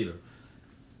that later.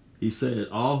 He said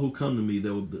all who come to me,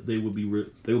 they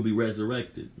will be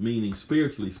resurrected, meaning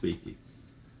spiritually speaking.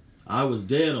 I was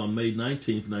dead on May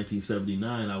 19th,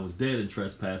 1979. I was dead in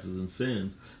trespasses and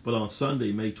sins. But on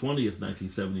Sunday, May 20th,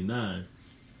 1979,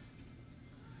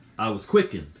 I was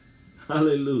quickened.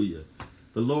 Hallelujah.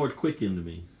 The Lord quickened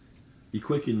me. He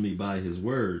quickened me by his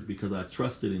word because I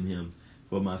trusted in him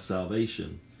for my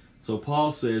salvation. So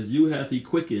Paul says, you hath he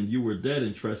quickened. You were dead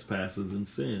in trespasses and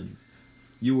sins.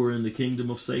 You were in the kingdom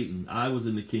of Satan. I was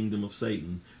in the kingdom of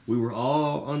Satan. We were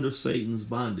all under Satan's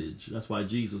bondage. That's why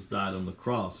Jesus died on the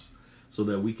cross, so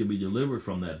that we could be delivered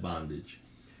from that bondage.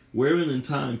 Wherein in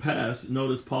time past,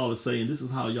 notice Paul is saying, this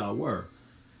is how y'all were.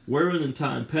 Wherein in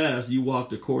time past, you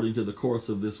walked according to the course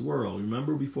of this world.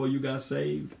 Remember before you got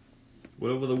saved?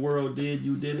 Whatever the world did,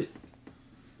 you did it.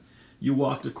 You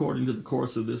walked according to the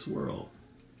course of this world.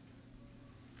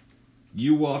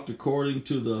 You walked according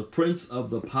to the prince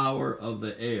of the power of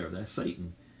the air. That's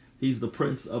Satan. He's the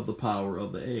prince of the power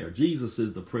of the air. Jesus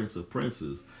is the prince of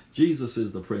princes. Jesus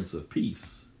is the prince of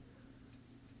peace.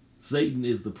 Satan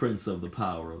is the prince of the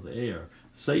power of the air.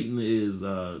 Satan is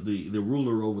the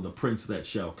ruler over the prince that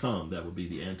shall come. That would be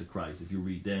the Antichrist. If you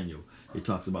read Daniel, it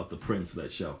talks about the prince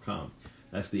that shall come.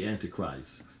 That's the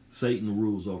Antichrist. Satan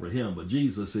rules over him, but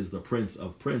Jesus is the Prince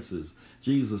of Princes.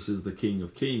 Jesus is the King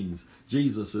of Kings.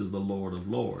 Jesus is the Lord of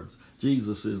Lords.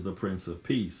 Jesus is the Prince of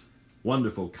Peace.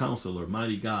 Wonderful Counselor,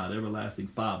 Mighty God, Everlasting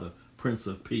Father, Prince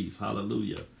of Peace.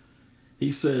 Hallelujah.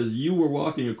 He says, you were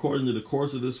walking according to the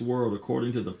course of this world,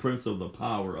 according to the prince of the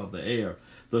power of the air,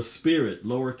 the spirit,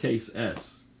 lowercase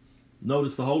s.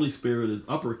 Notice the Holy Spirit is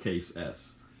uppercase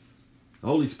s. The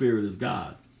Holy Spirit is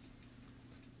God.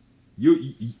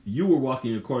 You were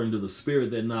walking according to the spirit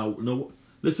that now, no,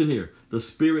 listen here, the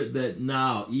spirit that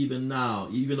now, even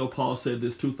though Paul said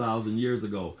this 2,000 years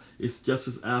ago, it's just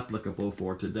as applicable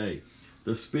for today.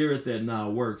 The spirit that now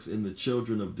works in the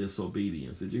children of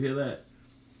disobedience. Did you hear that?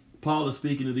 Paul is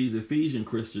speaking to these Ephesian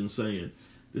Christians saying,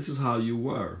 this is how you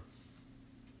were.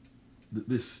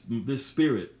 This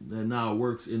spirit that now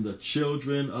works in the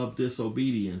children of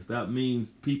disobedience. That means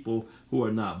people who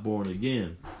are not born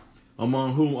again.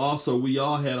 Among whom also we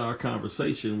all had our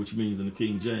conversation, which means in the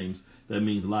King James, that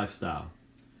means lifestyle.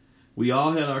 We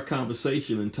all had our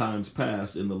conversation in times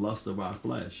past in the lust of our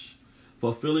flesh,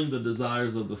 fulfilling the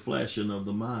desires of the flesh and of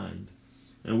the mind.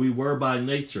 And we were by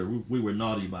nature, we were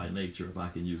naughty by nature, if I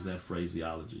can use that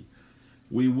phraseology.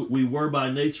 We were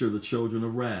by nature the children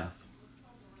of wrath,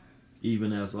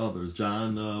 even as others.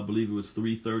 John, I believe it was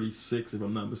 3:36, if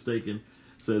I'm not mistaken,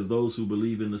 says those who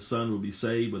believe in the Son will be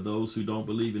saved, but those who don't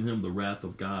believe in him, the wrath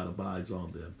of God abides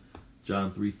on them.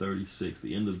 John 3:36,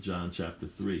 the end of John chapter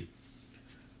 3.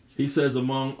 He says,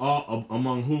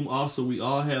 among whom also we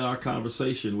all had our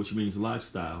conversation, which means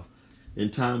lifestyle, in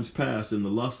times past in the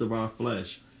lust of our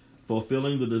flesh,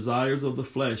 fulfilling the desires of the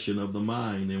flesh and of the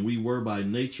mind, and we were by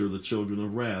nature the children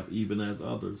of wrath, even as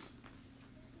others.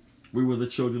 We were the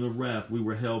children of wrath. We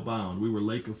were hell bound. We were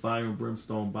lake of fire and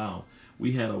brimstone bound.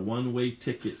 We had a one-way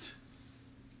ticket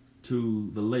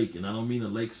to the lake, and I don't mean a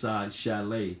lakeside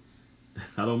chalet.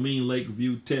 I don't mean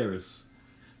Lakeview Terrace.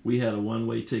 We had a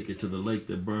one-way ticket to the lake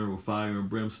that burned with fire and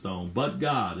brimstone. But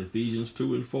God, Ephesians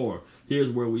 2:4, here's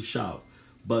where we shout.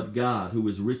 But God, who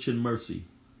is rich in mercy.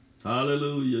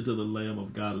 Hallelujah to the Lamb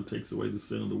of God who takes away the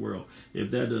sin of the world.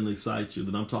 If that doesn't excite you,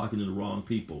 then I'm talking to the wrong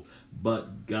people.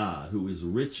 But God, who is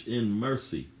rich in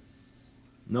mercy.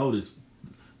 Notice,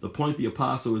 the point the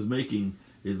apostle is making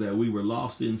is that we were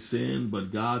lost in sin,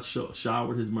 but God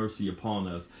showered his mercy upon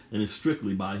us. And it's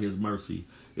strictly by his mercy.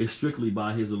 It's strictly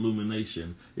by his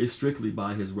illumination. It's strictly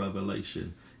by his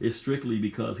revelation. It's strictly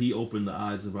because he opened the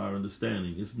eyes of our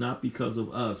understanding. It's not because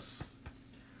of us.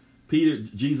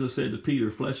 Jesus said to Peter,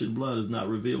 flesh and blood has not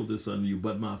revealed this unto you,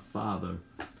 but my Father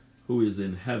who is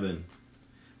in heaven.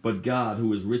 But God,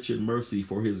 who is rich in mercy,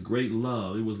 for his great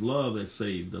love. It was love that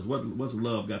saved us. What's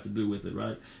love got to do with it,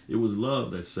 right? It was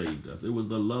love that saved us. It was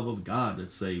the love of God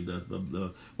that saved us.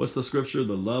 What's the scripture?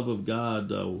 The love of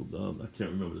God. I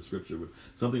can't remember the scripture, but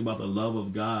something about the love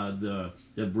of God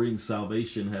that brings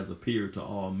salvation has appeared to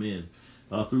all men.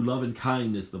 Through love and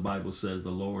kindness, the Bible says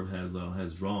the Lord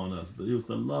has drawn us. It was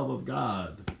the love of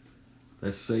God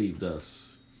that saved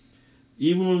us.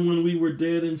 Even when we were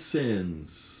dead in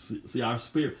sins. See, our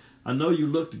spirit, I know you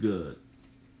looked good.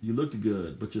 You looked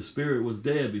good, but your spirit was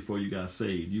dead before you got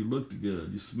saved. You looked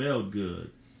good. You smelled good.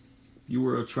 You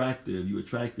were attractive. You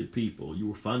attracted people. You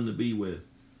were fun to be with.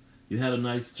 You had a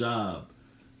nice job.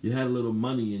 You had a little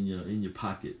money in your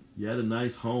pocket. You had a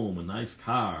nice home, a nice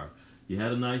car. You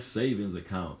had a nice savings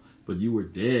account, but you were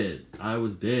dead. I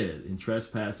was dead in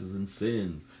trespasses and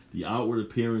sins. The outward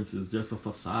appearance is just a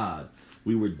facade.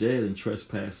 We were dead in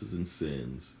trespasses and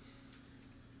sins.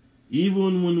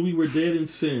 Even when we were dead in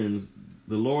sins,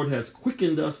 the Lord has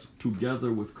quickened us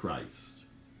together with Christ.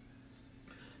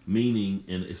 Meaning,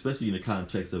 and especially in the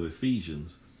context of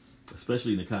Ephesians,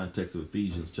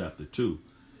 chapter 2,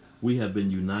 we have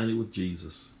been united with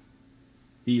Jesus.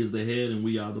 He is the head and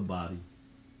we are the body.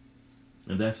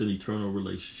 And that's an eternal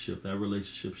relationship. That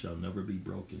relationship shall never be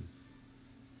broken.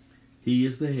 He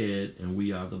is the head and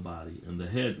we are the body. And the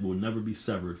head will never be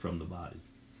severed from the body.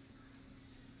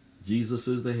 Jesus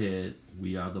is the head,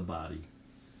 we are the body.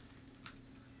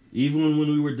 Even when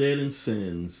we were dead in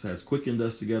sins, has quickened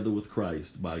us together with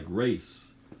Christ. By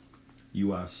grace,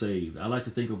 you are saved. I like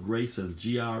to think of grace as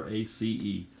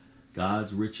Grace,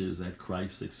 God's riches at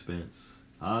Christ's expense.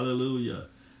 Hallelujah.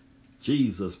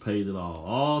 Jesus paid it all.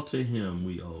 All to him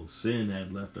we owe. Sin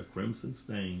had left a crimson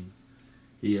stain.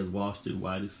 He has washed it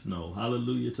white as snow.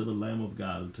 Hallelujah to the Lamb of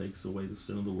God who takes away the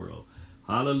sin of the world.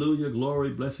 Hallelujah, glory,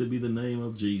 blessed be the name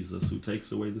of Jesus who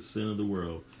takes away the sin of the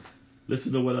world.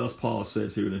 Listen to what else Paul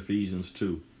says here in Ephesians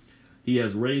 2. He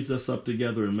has raised us up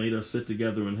together and made us sit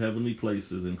together in heavenly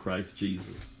places in Christ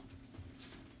Jesus,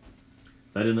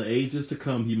 that in the ages to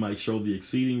come he might show the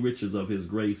exceeding riches of his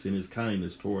grace and his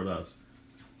kindness toward us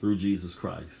through Jesus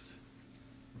Christ.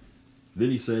 Then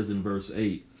he says in verse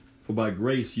 8, for by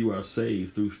grace you are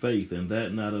saved through faith, and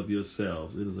that not of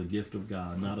yourselves. It is a gift of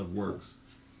God, not of works,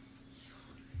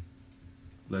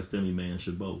 lest any man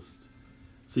should boast.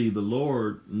 See, the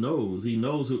Lord knows. He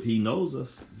knows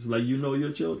us. It's like you know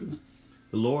your children.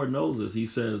 The Lord knows us. He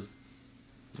says,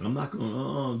 you're not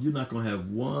going to have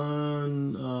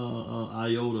one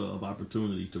iota of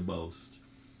opportunity to boast.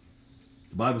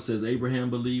 The Bible says Abraham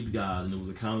believed God and it was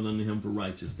accounted unto him for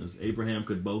righteousness. Abraham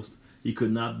could boast. He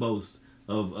could not boast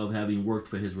of having worked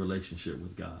for his relationship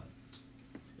with God.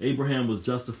 Abraham was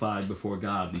justified before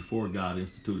God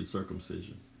instituted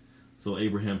circumcision. So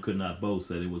Abraham could not boast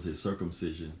that it was his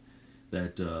circumcision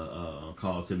that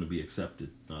caused him to be accepted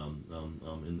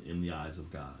in the eyes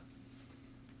of God.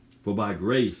 For by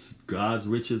grace, God's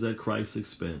riches at Christ's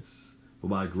expense, for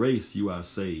by grace you are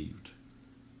saved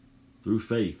through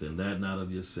faith, and that not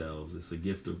of yourselves. It's a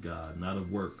gift of God, not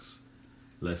of works,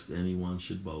 lest anyone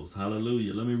should boast.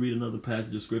 Hallelujah. Let me read another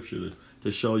passage of scripture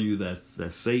to show you that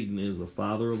Satan is the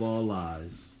father of all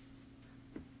lies,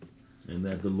 and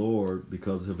that the Lord,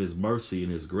 because of his mercy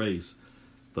and his grace,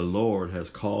 the Lord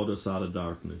has called us out of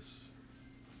darkness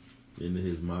into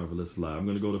his marvelous light. I'm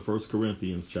going to go to 1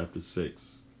 Corinthians chapter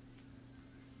 6.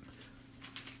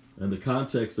 And the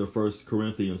context of 1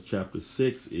 Corinthians chapter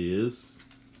 6 is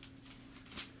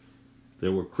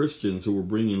there were Christians who were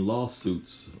bringing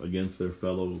lawsuits against their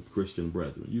fellow Christian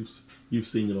brethren. You've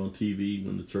seen it on TV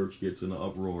when the church gets in an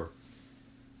uproar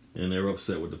and they're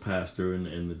upset with the pastor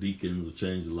and the deacons will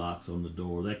change the locks on the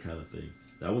door, that kind of thing.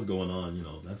 That was going on,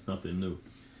 that's nothing new.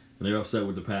 And they're upset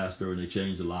with the pastor and they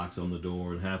change the locks on the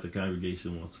door, and half the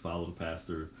congregation wants to follow the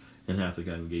pastor and half the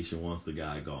congregation wants the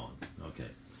guy gone. Okay,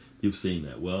 you've seen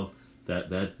that. Well,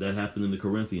 that happened in the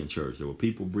Corinthian church. There were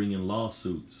people bringing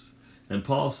lawsuits. And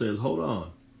Paul says, hold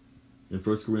on, in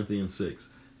 1 Corinthians 6.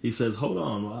 He says, hold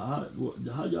on,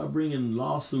 how y'all bringing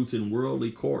lawsuits in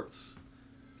worldly courts?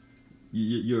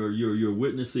 You're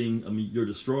witnessing, you're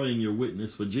destroying your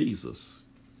witness for Jesus.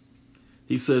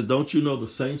 He says, don't you know the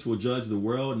saints will judge the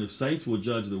world? And if saints will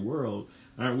judge the world,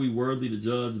 aren't we worthy to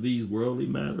judge these worldly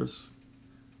matters?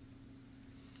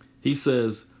 He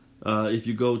says, if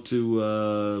you go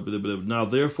to, now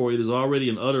therefore it is already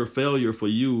an utter failure for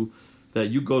you that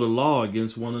you go to law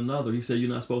against one another. He said, you're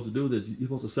not supposed to do this. You're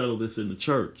supposed to settle this in the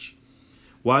church.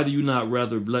 Why do you not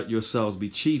rather let yourselves be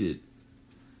cheated?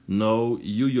 No,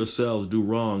 you yourselves do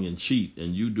wrong and cheat,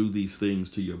 and you do these things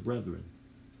to your brethren.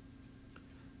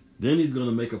 Then he's going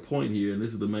to make a point here, and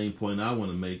this is the main point I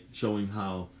want to make, showing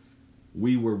how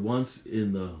we were once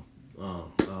in the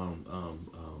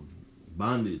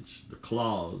bondage, the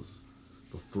claws,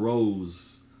 the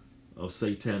throes of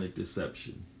satanic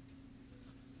deception.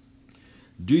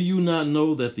 Do you not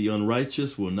know that the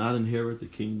unrighteous will not inherit the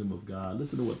kingdom of God?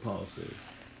 Listen to what Paul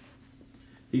says.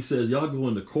 He says, y'all go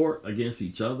into court against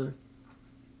each other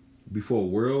before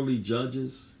worldly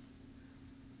judges.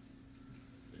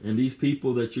 And these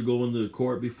people that you're going to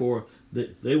court before,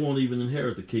 they won't even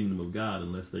inherit the kingdom of God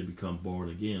unless they become born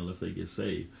again, unless they get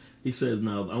saved. He says,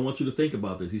 now, I want you to think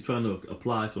about this. He's trying to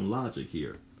apply some logic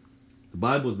here. The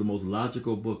Bible is the most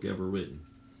logical book ever written.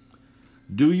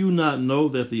 Do you not know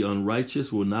that the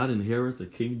unrighteous will not inherit the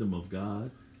kingdom of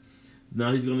God?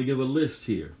 Now he's going to give a list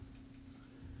here.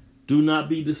 Do not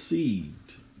be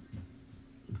deceived,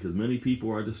 because many people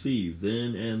are deceived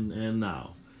then and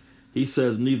now. He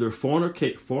says, neither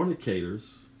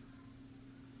fornicators,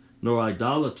 nor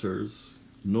idolaters,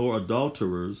 nor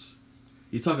adulterers.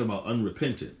 He's talking about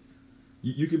unrepentant.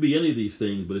 You could be any of these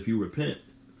things, but if you repent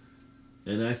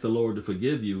and ask the Lord to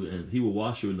forgive you, and he will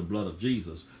wash you in the blood of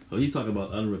Jesus. So he's talking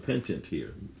about unrepentant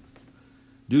here.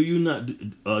 Do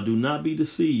not be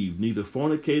deceived, neither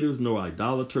fornicators, nor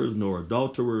idolaters, nor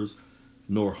adulterers,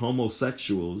 nor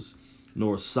homosexuals,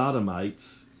 nor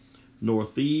sodomites, nor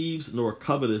thieves, nor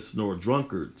covetous, nor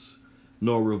drunkards,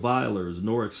 nor revilers,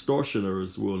 nor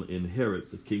extortioners will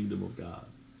inherit the kingdom of God.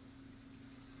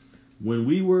 When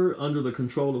we were under the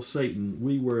control of Satan,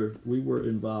 we were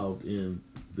involved in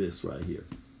this right here.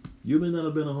 You may not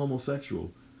have been a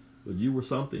homosexual, but you were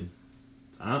something.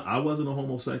 I wasn't a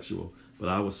homosexual, but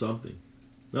I was something.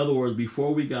 In other words,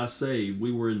 before we got saved,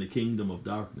 we were in the kingdom of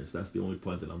darkness. That's the only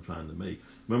point that I'm trying to make.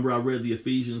 Remember I read the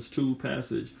Ephesians 2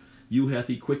 passage? You hath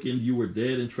he quickened, you were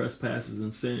dead in trespasses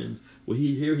and sins. Well,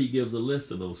 here he gives a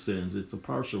list of those sins. It's a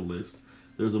partial list.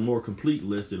 There's a more complete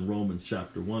list in Romans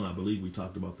chapter 1. I believe we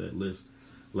talked about that list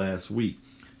last week.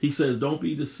 He says, don't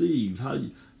be deceived. How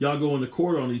y'all go into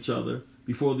court on each other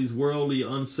before these worldly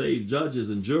unsaved judges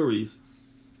and juries.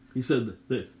 He said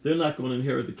that they're not going to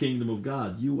inherit the kingdom of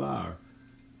God. You are.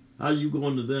 How are you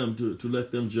going to them to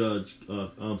let them judge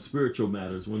spiritual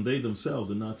matters when they themselves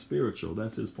are not spiritual?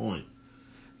 That's his point.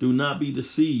 Do not be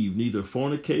deceived, neither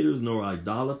fornicators nor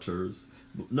idolaters.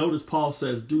 Notice Paul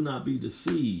says, do not be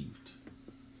deceived.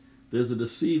 There's a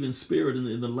deceiving spirit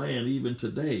in the land even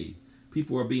today.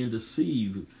 People are being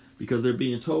deceived because they're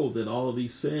being told that all of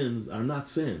these sins are not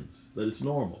sins, that it's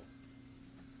normal.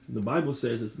 The Bible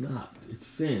says it's not. It's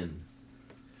sin.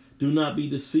 Do not be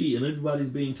deceived. And everybody's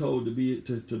being told to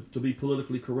be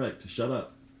politically correct, to shut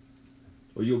up.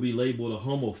 Or you'll be labeled a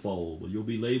homophobe, or you'll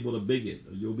be labeled a bigot,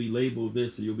 or you'll be labeled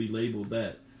this, or you'll be labeled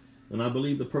that. And I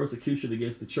believe the persecution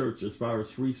against the church, as far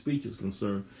as free speech is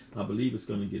concerned, I believe it's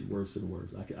going to get worse and worse.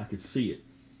 I can see it.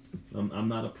 I'm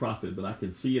not a prophet, but I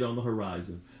can see it on the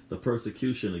horizon. The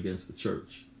persecution against the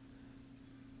church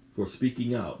for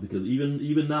speaking out, because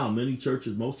even now, many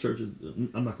churches, most churches,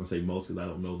 I'm not going to say most because I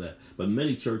don't know that, but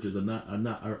many churches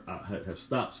have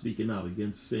stopped speaking out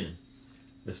against sin,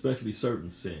 especially certain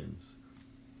sins,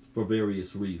 for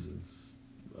various reasons.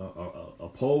 A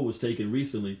poll was taken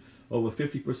recently. Over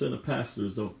 50% of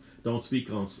pastors don't speak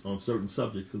on certain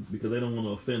subjects because they don't want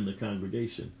to offend the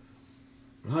congregation.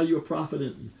 How are you a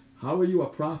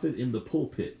prophet in the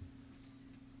pulpit,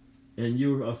 and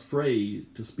you're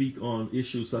afraid to speak on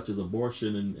issues such as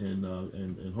abortion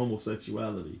and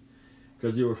homosexuality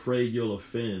because you're afraid you'll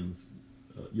offend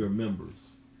your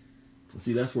members?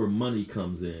 See, that's where money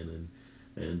comes in,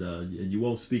 and you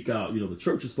won't speak out. The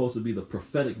church is supposed to be the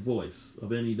prophetic voice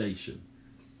of any nation.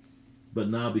 But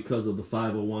now, because of the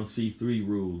 501c3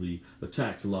 rule, the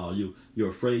tax law, you're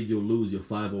afraid you'll lose your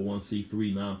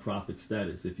 501c3 nonprofit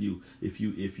status if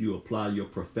you apply your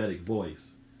prophetic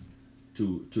voice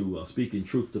to speaking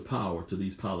truth to power to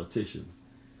these politicians.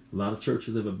 A lot of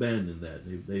churches have abandoned that.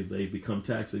 They've become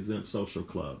tax exempt social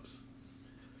clubs.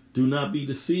 Do not be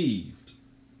deceived.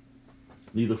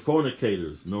 Neither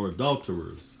fornicators, nor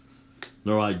adulterers,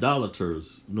 nor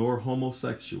idolaters, nor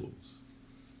homosexuals,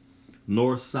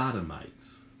 nor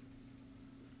sodomites,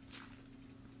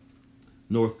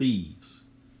 nor thieves.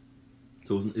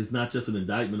 So it's not just an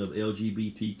indictment of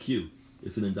LGBTQ,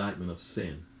 it's an indictment of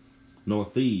sin. Nor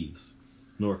thieves,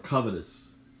 nor covetous,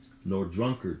 nor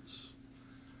drunkards,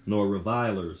 nor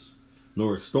revilers,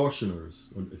 nor extortioners.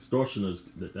 Extortioners,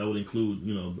 that would include,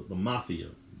 the mafia,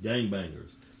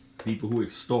 gangbangers, people who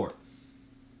extort.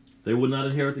 They will not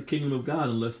inherit the kingdom of God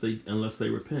unless they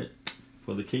repent,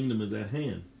 for the kingdom is at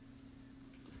hand.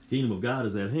 Kingdom of God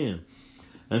is at hand.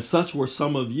 And such were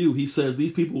some of you. He says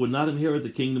these people would not inherit the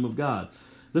kingdom of God.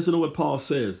 Listen to what Paul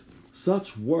says.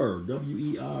 Such were,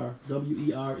 W-E-R-E,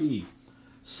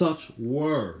 such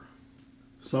were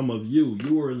some of you.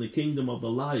 You were in the kingdom of the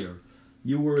liar.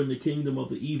 You were in the kingdom of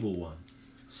the evil one.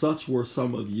 Such were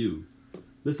some of you.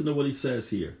 Listen to what he says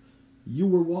here. You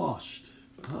were washed.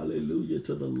 Hallelujah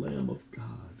to the Lamb of God.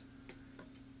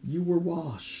 You were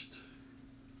washed.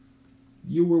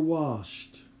 You were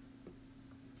washed.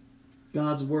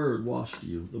 God's word washed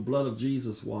you. The blood of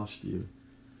Jesus washed you.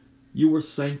 You were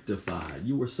sanctified.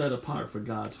 You were set apart for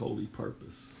God's holy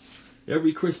purpose.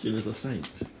 Every Christian is a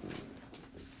saint.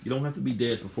 You don't have to be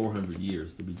dead for 400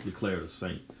 years to be declared a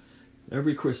saint.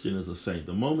 Every Christian is a saint.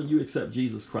 The moment you accept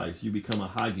Jesus Christ, you become a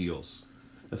hagios.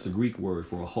 That's a Greek word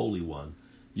for a holy one.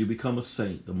 You become a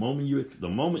saint. The moment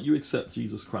you accept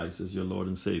Jesus Christ as your Lord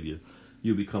and Savior,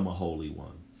 you become a holy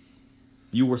one.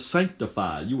 You were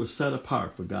sanctified. You were set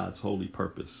apart for God's holy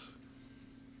purpose.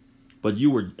 But you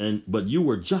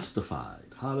were justified.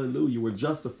 Hallelujah. You were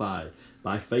justified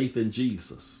by faith in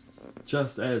Jesus,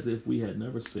 just as if we had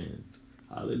never sinned.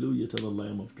 Hallelujah to the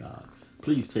Lamb of God.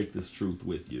 Please take this truth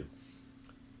with you,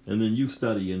 and then you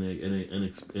study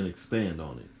and expand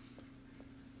on it.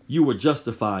 You were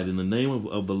justified in the name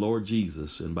of the Lord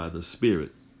Jesus and by the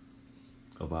Spirit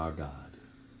of our God.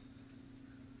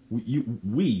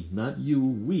 We, not you,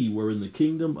 we were in the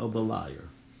kingdom of the liar.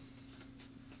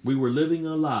 We were living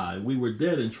a lie. We were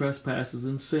dead in trespasses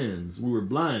and sins. We were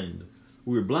blind.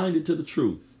 We were blinded to the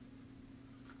truth.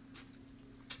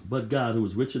 But God, who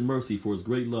was rich in mercy for his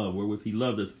great love, wherewith he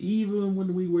loved us, even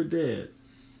when we were dead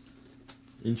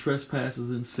in trespasses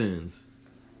and sins,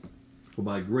 for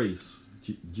by grace,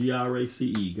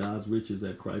 G-R-A-C-E, God's riches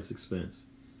at Christ's expense,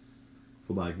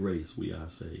 for by grace we are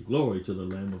saved. Glory to the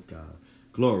Lamb of God.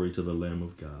 Glory to the Lamb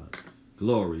of God.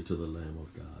 Glory to the Lamb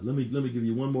of God. Let me give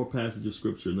you one more passage of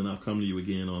Scripture, and then I'll come to you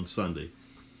again on Sunday.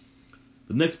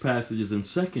 The next passage is in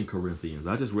 2 Corinthians.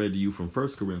 I just read to you from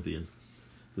 1 Corinthians.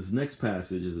 This next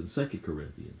passage is in 2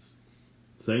 Corinthians.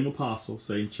 Same apostle,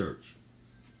 same church.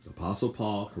 Apostle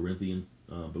Paul, Corinthian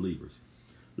believers.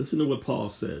 Listen to what Paul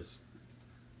says.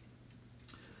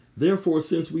 Therefore,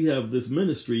 since we have this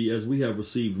ministry, as we have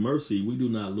received mercy, we do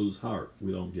not lose heart.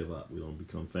 We don't give up. We don't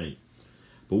become faint.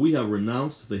 But we have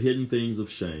renounced the hidden things of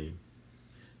shame,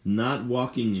 not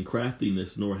walking in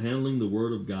craftiness, nor handling the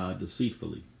word of God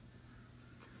deceitfully,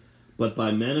 but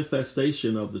by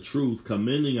manifestation of the truth,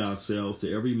 commending ourselves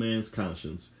to every man's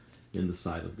conscience in the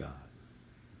sight of God.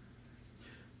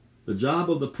 The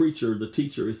job of the preacher, the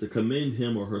teacher, is to commend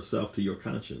him or herself to your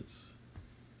conscience.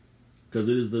 Because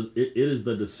it is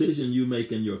the decision you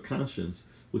make in your conscience,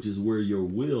 which is where your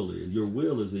will is. Your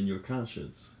will is in your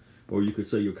conscience. Or you could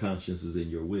say your conscience is in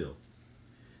your will.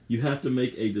 You have to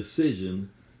make a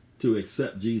decision to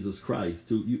accept Jesus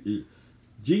Christ.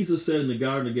 Jesus said in the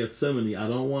Garden of Gethsemane, I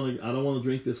don't want to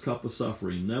drink this cup of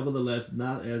suffering. Nevertheless,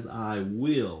 not as I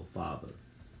will, Father,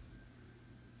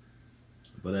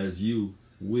 but as you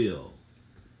will.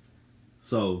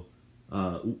 So,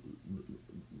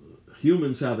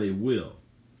 humans have a will.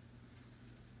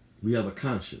 We have a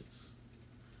conscience.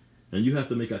 And you have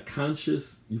to make a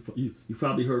conscious, you've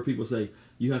probably heard people say,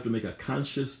 you have to make a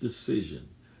conscious decision.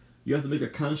 You have to make a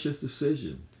conscious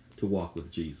decision to walk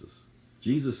with Jesus.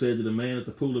 Jesus said to the man at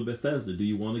the pool of Bethesda, do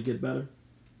you want to get better?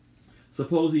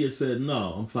 Suppose he had said,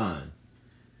 no, I'm fine.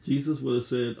 Jesus would have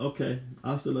said, okay,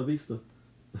 hasta la vista.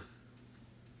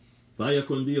 Vaya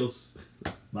con Dios.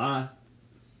 Bye.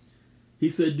 He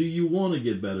said, do you want to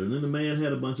get better? And then the man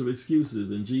had a bunch of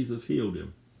excuses, and Jesus healed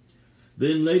him.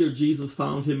 Then later, Jesus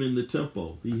found him in the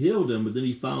temple. He healed him, but then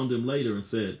he found him later and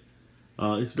said,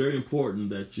 it's very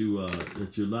important that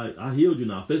that your life, I healed you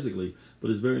now physically, but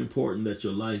it's very important that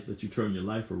that you turn your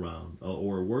life around,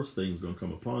 or a worse thing is going to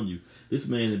come upon you. This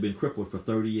man had been crippled for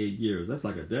 38 years. That's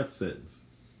like a death sentence.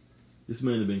 This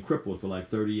man had been crippled for like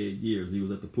 38 years. He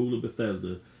was at the pool of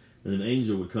Bethesda, and an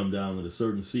angel would come down at a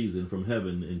certain season from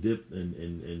heaven and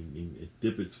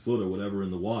dip its foot or whatever in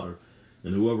the water,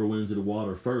 and whoever went into the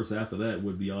water first after that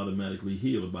would be automatically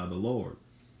healed by the Lord.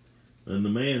 And the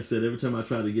man said, every time I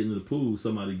try to get into the pool,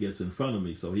 somebody gets in front of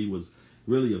me. So he was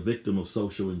really a victim of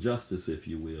social injustice, if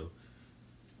you will.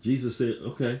 Jesus said,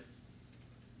 okay,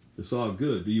 it's all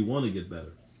good. Do you want to get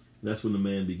better? That's when the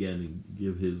man began to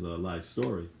give his life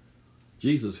story.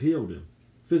 Jesus healed him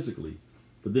physically,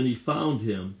 but then he found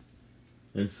him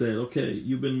and said, okay,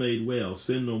 you've been made well.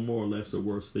 Sin no more, lest a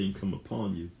worse thing come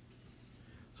upon you.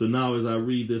 So now as I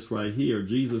read this right here,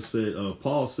 Jesus said,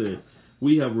 Paul said,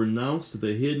 we have renounced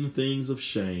the hidden things of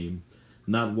shame,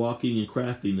 not walking in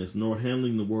craftiness, nor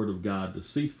handling the word of God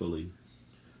deceitfully.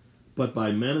 But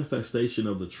by manifestation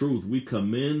of the truth, we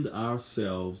commend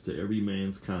ourselves to every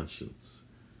man's conscience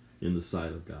in the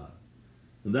sight of God.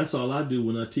 And that's all I do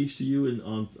when I teach to you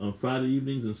on Friday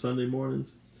evenings and Sunday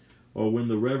mornings, or when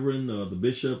the reverend, the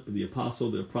bishop, the apostle,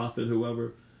 the prophet,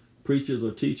 whoever preaches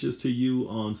or teaches to you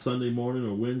on Sunday morning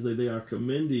or Wednesday, they are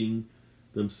commending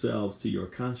themselves to your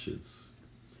conscience.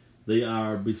 They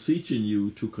are beseeching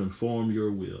you to conform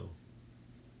your will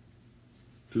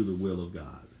to the will of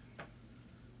God.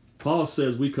 Paul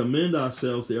says we commend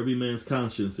ourselves to every man's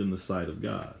conscience in the sight of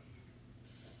God.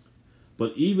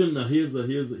 But even now, here's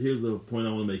the point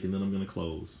I want to make, and then I'm going to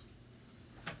close.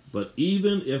 But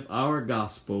even if our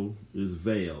gospel is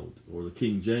veiled, or the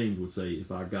King James would say,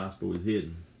 if our gospel is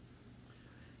hidden,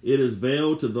 it is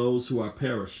veiled to those who are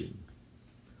perishing,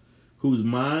 whose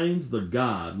minds the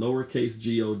God, lowercase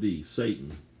G-O-D,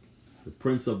 Satan, the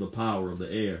prince of the power of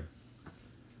the air,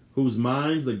 whose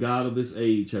minds the God of this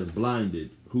age has blinded,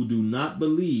 who do not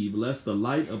believe, lest the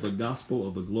light of the gospel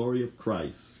of the glory of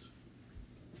Christ.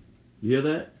 You hear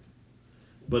that?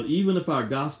 But even if our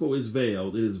gospel is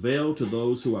veiled, it is veiled to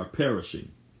those who are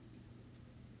perishing,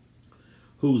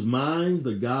 whose minds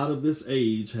the God of this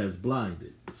age has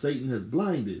blinded. Satan has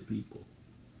blinded people.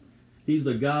 He's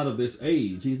the God of this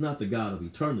age. He's not the God of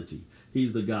eternity.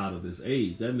 He's the God of this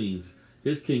age. That means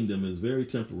his kingdom is very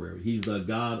temporary. He's the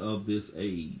God of this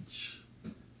age.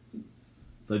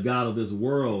 The God of this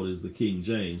world is the King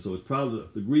James. So it's probably,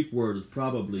 the Greek word is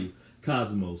probably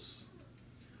cosmos.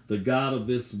 The God of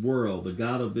this world, the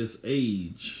God of this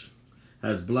age,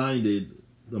 has blinded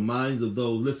the minds of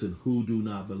those, listen, who do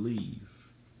not believe.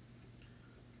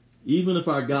 Even if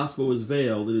our gospel is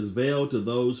veiled, it is veiled to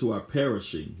those who are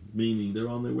perishing, meaning they're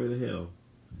on their way to hell,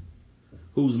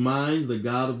 whose minds the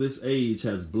God of this age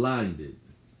has blinded,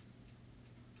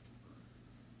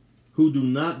 who do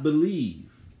not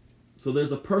believe. So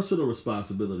there's a personal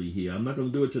responsibility here. I'm not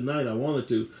going to do it tonight. I wanted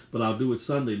to, but I'll do it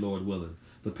Sunday, Lord willing.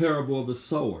 The parable of the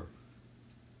sower.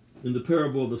 In the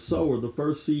parable of the sower, the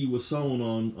first seed was sown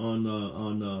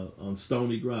on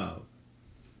stony ground.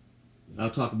 I'll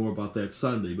talk more about that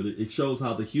Sunday, but it shows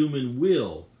how the human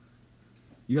will,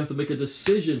 you have to make a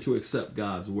decision to accept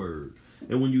God's word.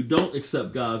 And when you don't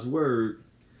accept God's word,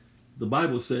 the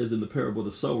Bible says in the parable of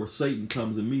the sower, Satan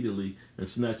comes immediately and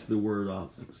snatches the word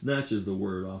off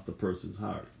the person's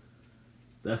heart.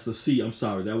 That's the seed. I'm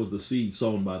sorry, that was the seed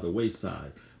sown by the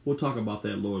wayside. We'll talk about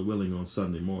that, Lord willing, on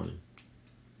Sunday morning.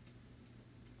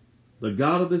 The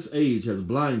God of this age has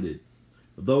blinded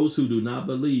those who do not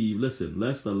believe, listen,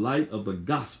 lest the light of the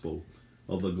gospel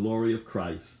of the glory of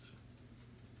Christ,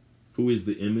 who is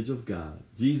the image of God.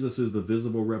 Jesus is the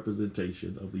visible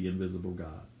representation of the invisible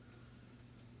God,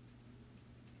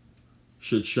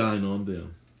 should shine on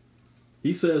them.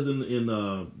 He says in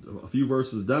a few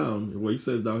verses down, well, he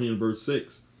says down here in verse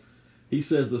 6, he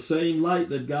says the same light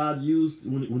that God used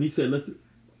when he said,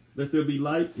 let there be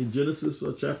light in Genesis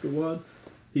chapter 1,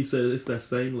 he said it's that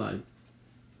same light.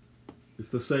 It's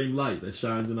the same light that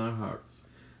shines in our hearts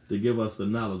to give us the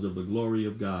knowledge of the glory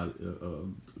of God,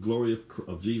 glory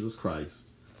of Jesus Christ.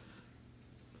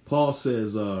 Paul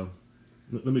says, let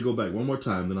me go back one more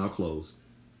time, then I'll close.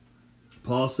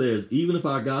 Paul says, even if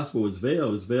our gospel is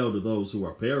veiled to those who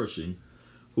are perishing,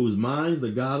 whose minds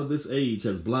the God of this age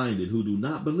has blinded, who do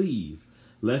not believe,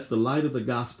 lest the light of the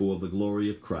gospel of the glory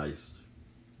of Christ,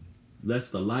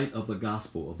 lest the light of the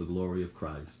gospel of the glory of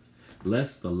Christ,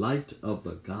 lest the light of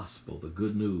the gospel, the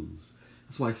good news.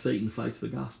 That's why Satan fights the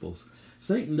gospels.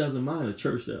 Satan doesn't mind a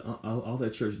church that all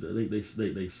that church they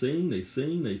sing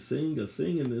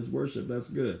and there's worship. That's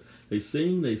good. They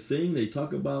sing, they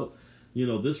talk about, you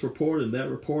know, this report and that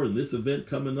report and this event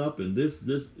coming up and this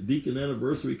deacon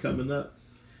anniversary coming up,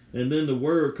 and then the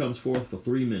word comes forth for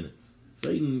 3 minutes.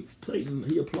 Satan,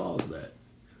 he applauds that.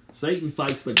 Satan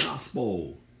fights the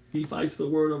gospel. He fights the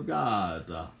word of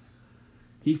God.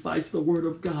 He fights the word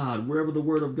of God. Wherever the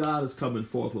word of God is coming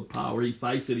forth with power, he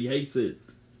fights it. He hates it.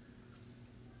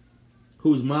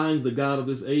 Whose minds the God of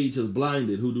this age has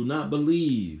blinded, who do not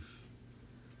believe.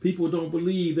 People don't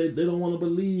believe. They don't want to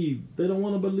believe. They don't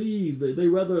want to believe. They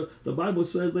rather, the Bible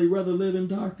says they rather live in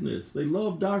darkness. They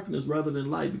love darkness rather than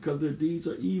light because their deeds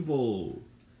are evil.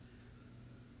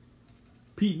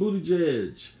 Pete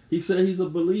Buttigieg, he said he's a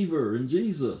believer in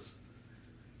Jesus,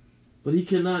 but he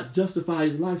cannot justify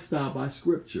his lifestyle by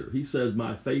scripture. He says,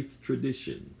 my faith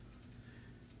tradition.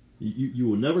 You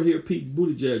will never hear Pete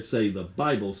Buttigieg say, the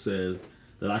Bible says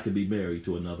that I can be married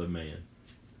to another man.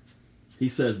 He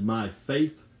says, my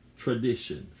faith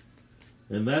tradition.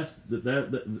 And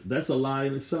that's a lie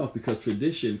in itself, because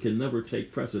tradition can never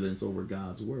take precedence over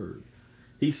God's word.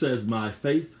 He says, my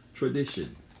faith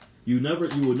tradition. You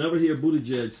will never hear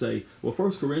Buttigieg say, well,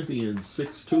 1 Corinthians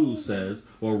 6:2 says,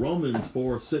 or Romans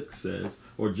 4:6 says,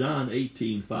 or John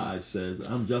 18:5 says,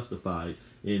 I'm justified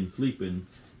in sleeping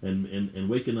and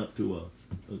waking up to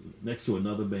next to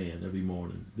another man every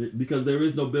morning. Because there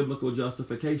is no biblical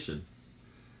justification.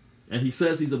 And he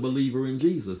says he's a believer in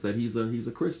Jesus, that he's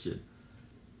a Christian.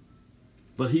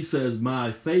 But he says,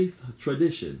 my faith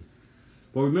tradition.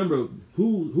 But remember,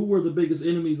 who were the biggest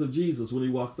enemies of Jesus when he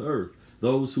walked the earth?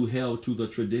 Those who held to the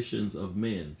traditions of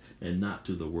men and not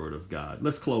to the word of God.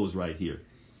 Let's close right here.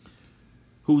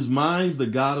 Whose minds the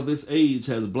God of this age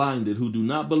has blinded, who do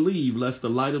not believe, lest the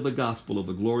light of the gospel of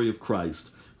the glory of Christ,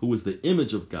 who is the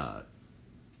image of God,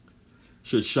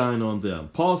 should shine on them.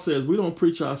 Paul says we don't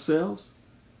preach ourselves.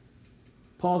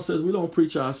 Paul says we don't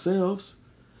preach ourselves,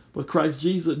 but Christ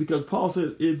Jesus, because Paul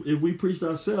said if we preached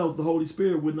ourselves, the Holy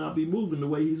Spirit would not be moving the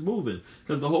way he's moving.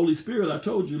 Because the Holy Spirit, I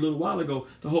told you a little while ago,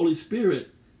 the Holy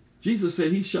Spirit, Jesus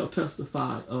said he shall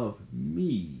testify of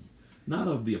me, not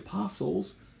of the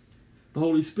apostles. The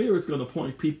Holy Spirit's going to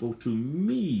point people to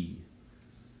me,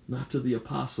 not to the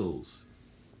apostles.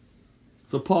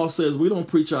 So Paul says we don't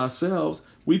preach ourselves.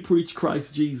 We preach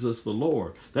Christ Jesus the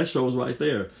Lord. That shows right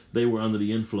there they were under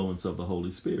the influence of the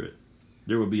Holy Spirit.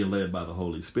 They were being led by the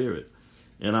Holy Spirit.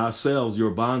 And ourselves,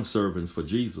 your bondservants for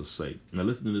Jesus' sake. Now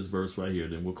listen to this verse right here,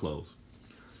 then we'll close.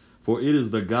 For it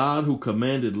is the God who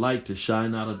commanded light to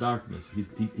shine out of darkness.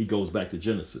 He goes back to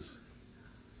Genesis.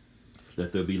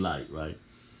 Let there be light, right?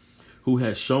 Who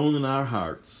has shone in our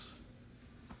hearts.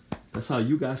 That's how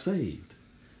you got saved.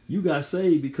 You got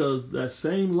saved because that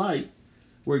same light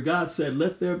where God said,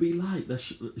 let there be light, the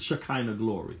Shekinah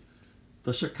glory.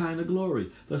 The Shekinah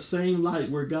glory. The same light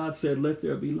where God said, let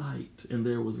there be light, and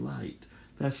there was light.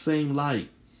 That same light,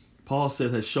 Paul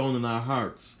said, has shone in our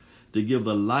hearts to give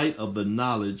the light of the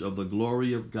knowledge of the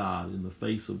glory of God in the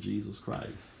face of Jesus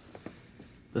Christ.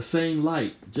 The same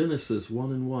light, Genesis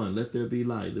 1:1, let there be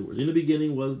light. In the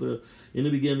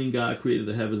beginning God created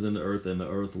the heavens and the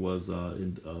earth was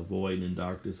void and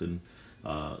darkness, and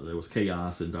there was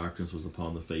chaos, and darkness was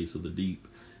upon the face of the deep.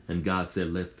 And God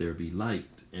said, let there be light,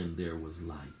 and there was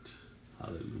light.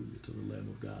 Hallelujah to the Lamb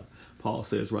of God. Paul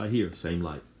says right here, same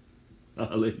light.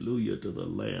 Hallelujah to the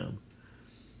Lamb.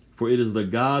 For it is the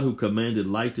God who commanded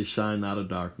light to shine out of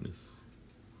darkness.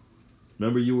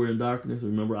 Remember you were in darkness?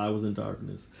 Remember I was in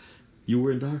darkness? You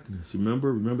were in darkness.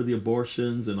 Remember the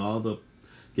abortions and all the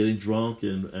getting drunk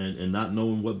and not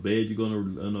knowing what bed you're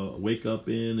going to wake up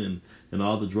in, and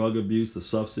all the drug abuse, the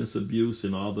substance abuse,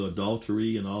 and all the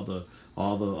adultery, and all the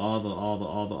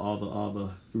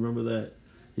remember that?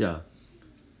 Yeah.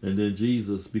 And then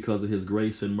Jesus, because of his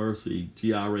grace and mercy,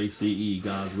 GRACE,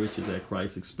 God's riches at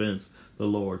Christ's expense, the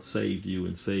Lord saved you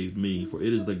and saved me. For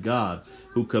it is the God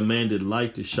who commanded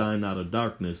light to shine out of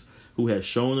darkness, who has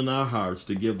shone in our hearts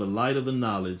to give the light of the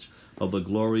knowledge of the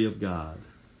glory of God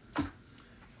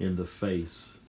in the face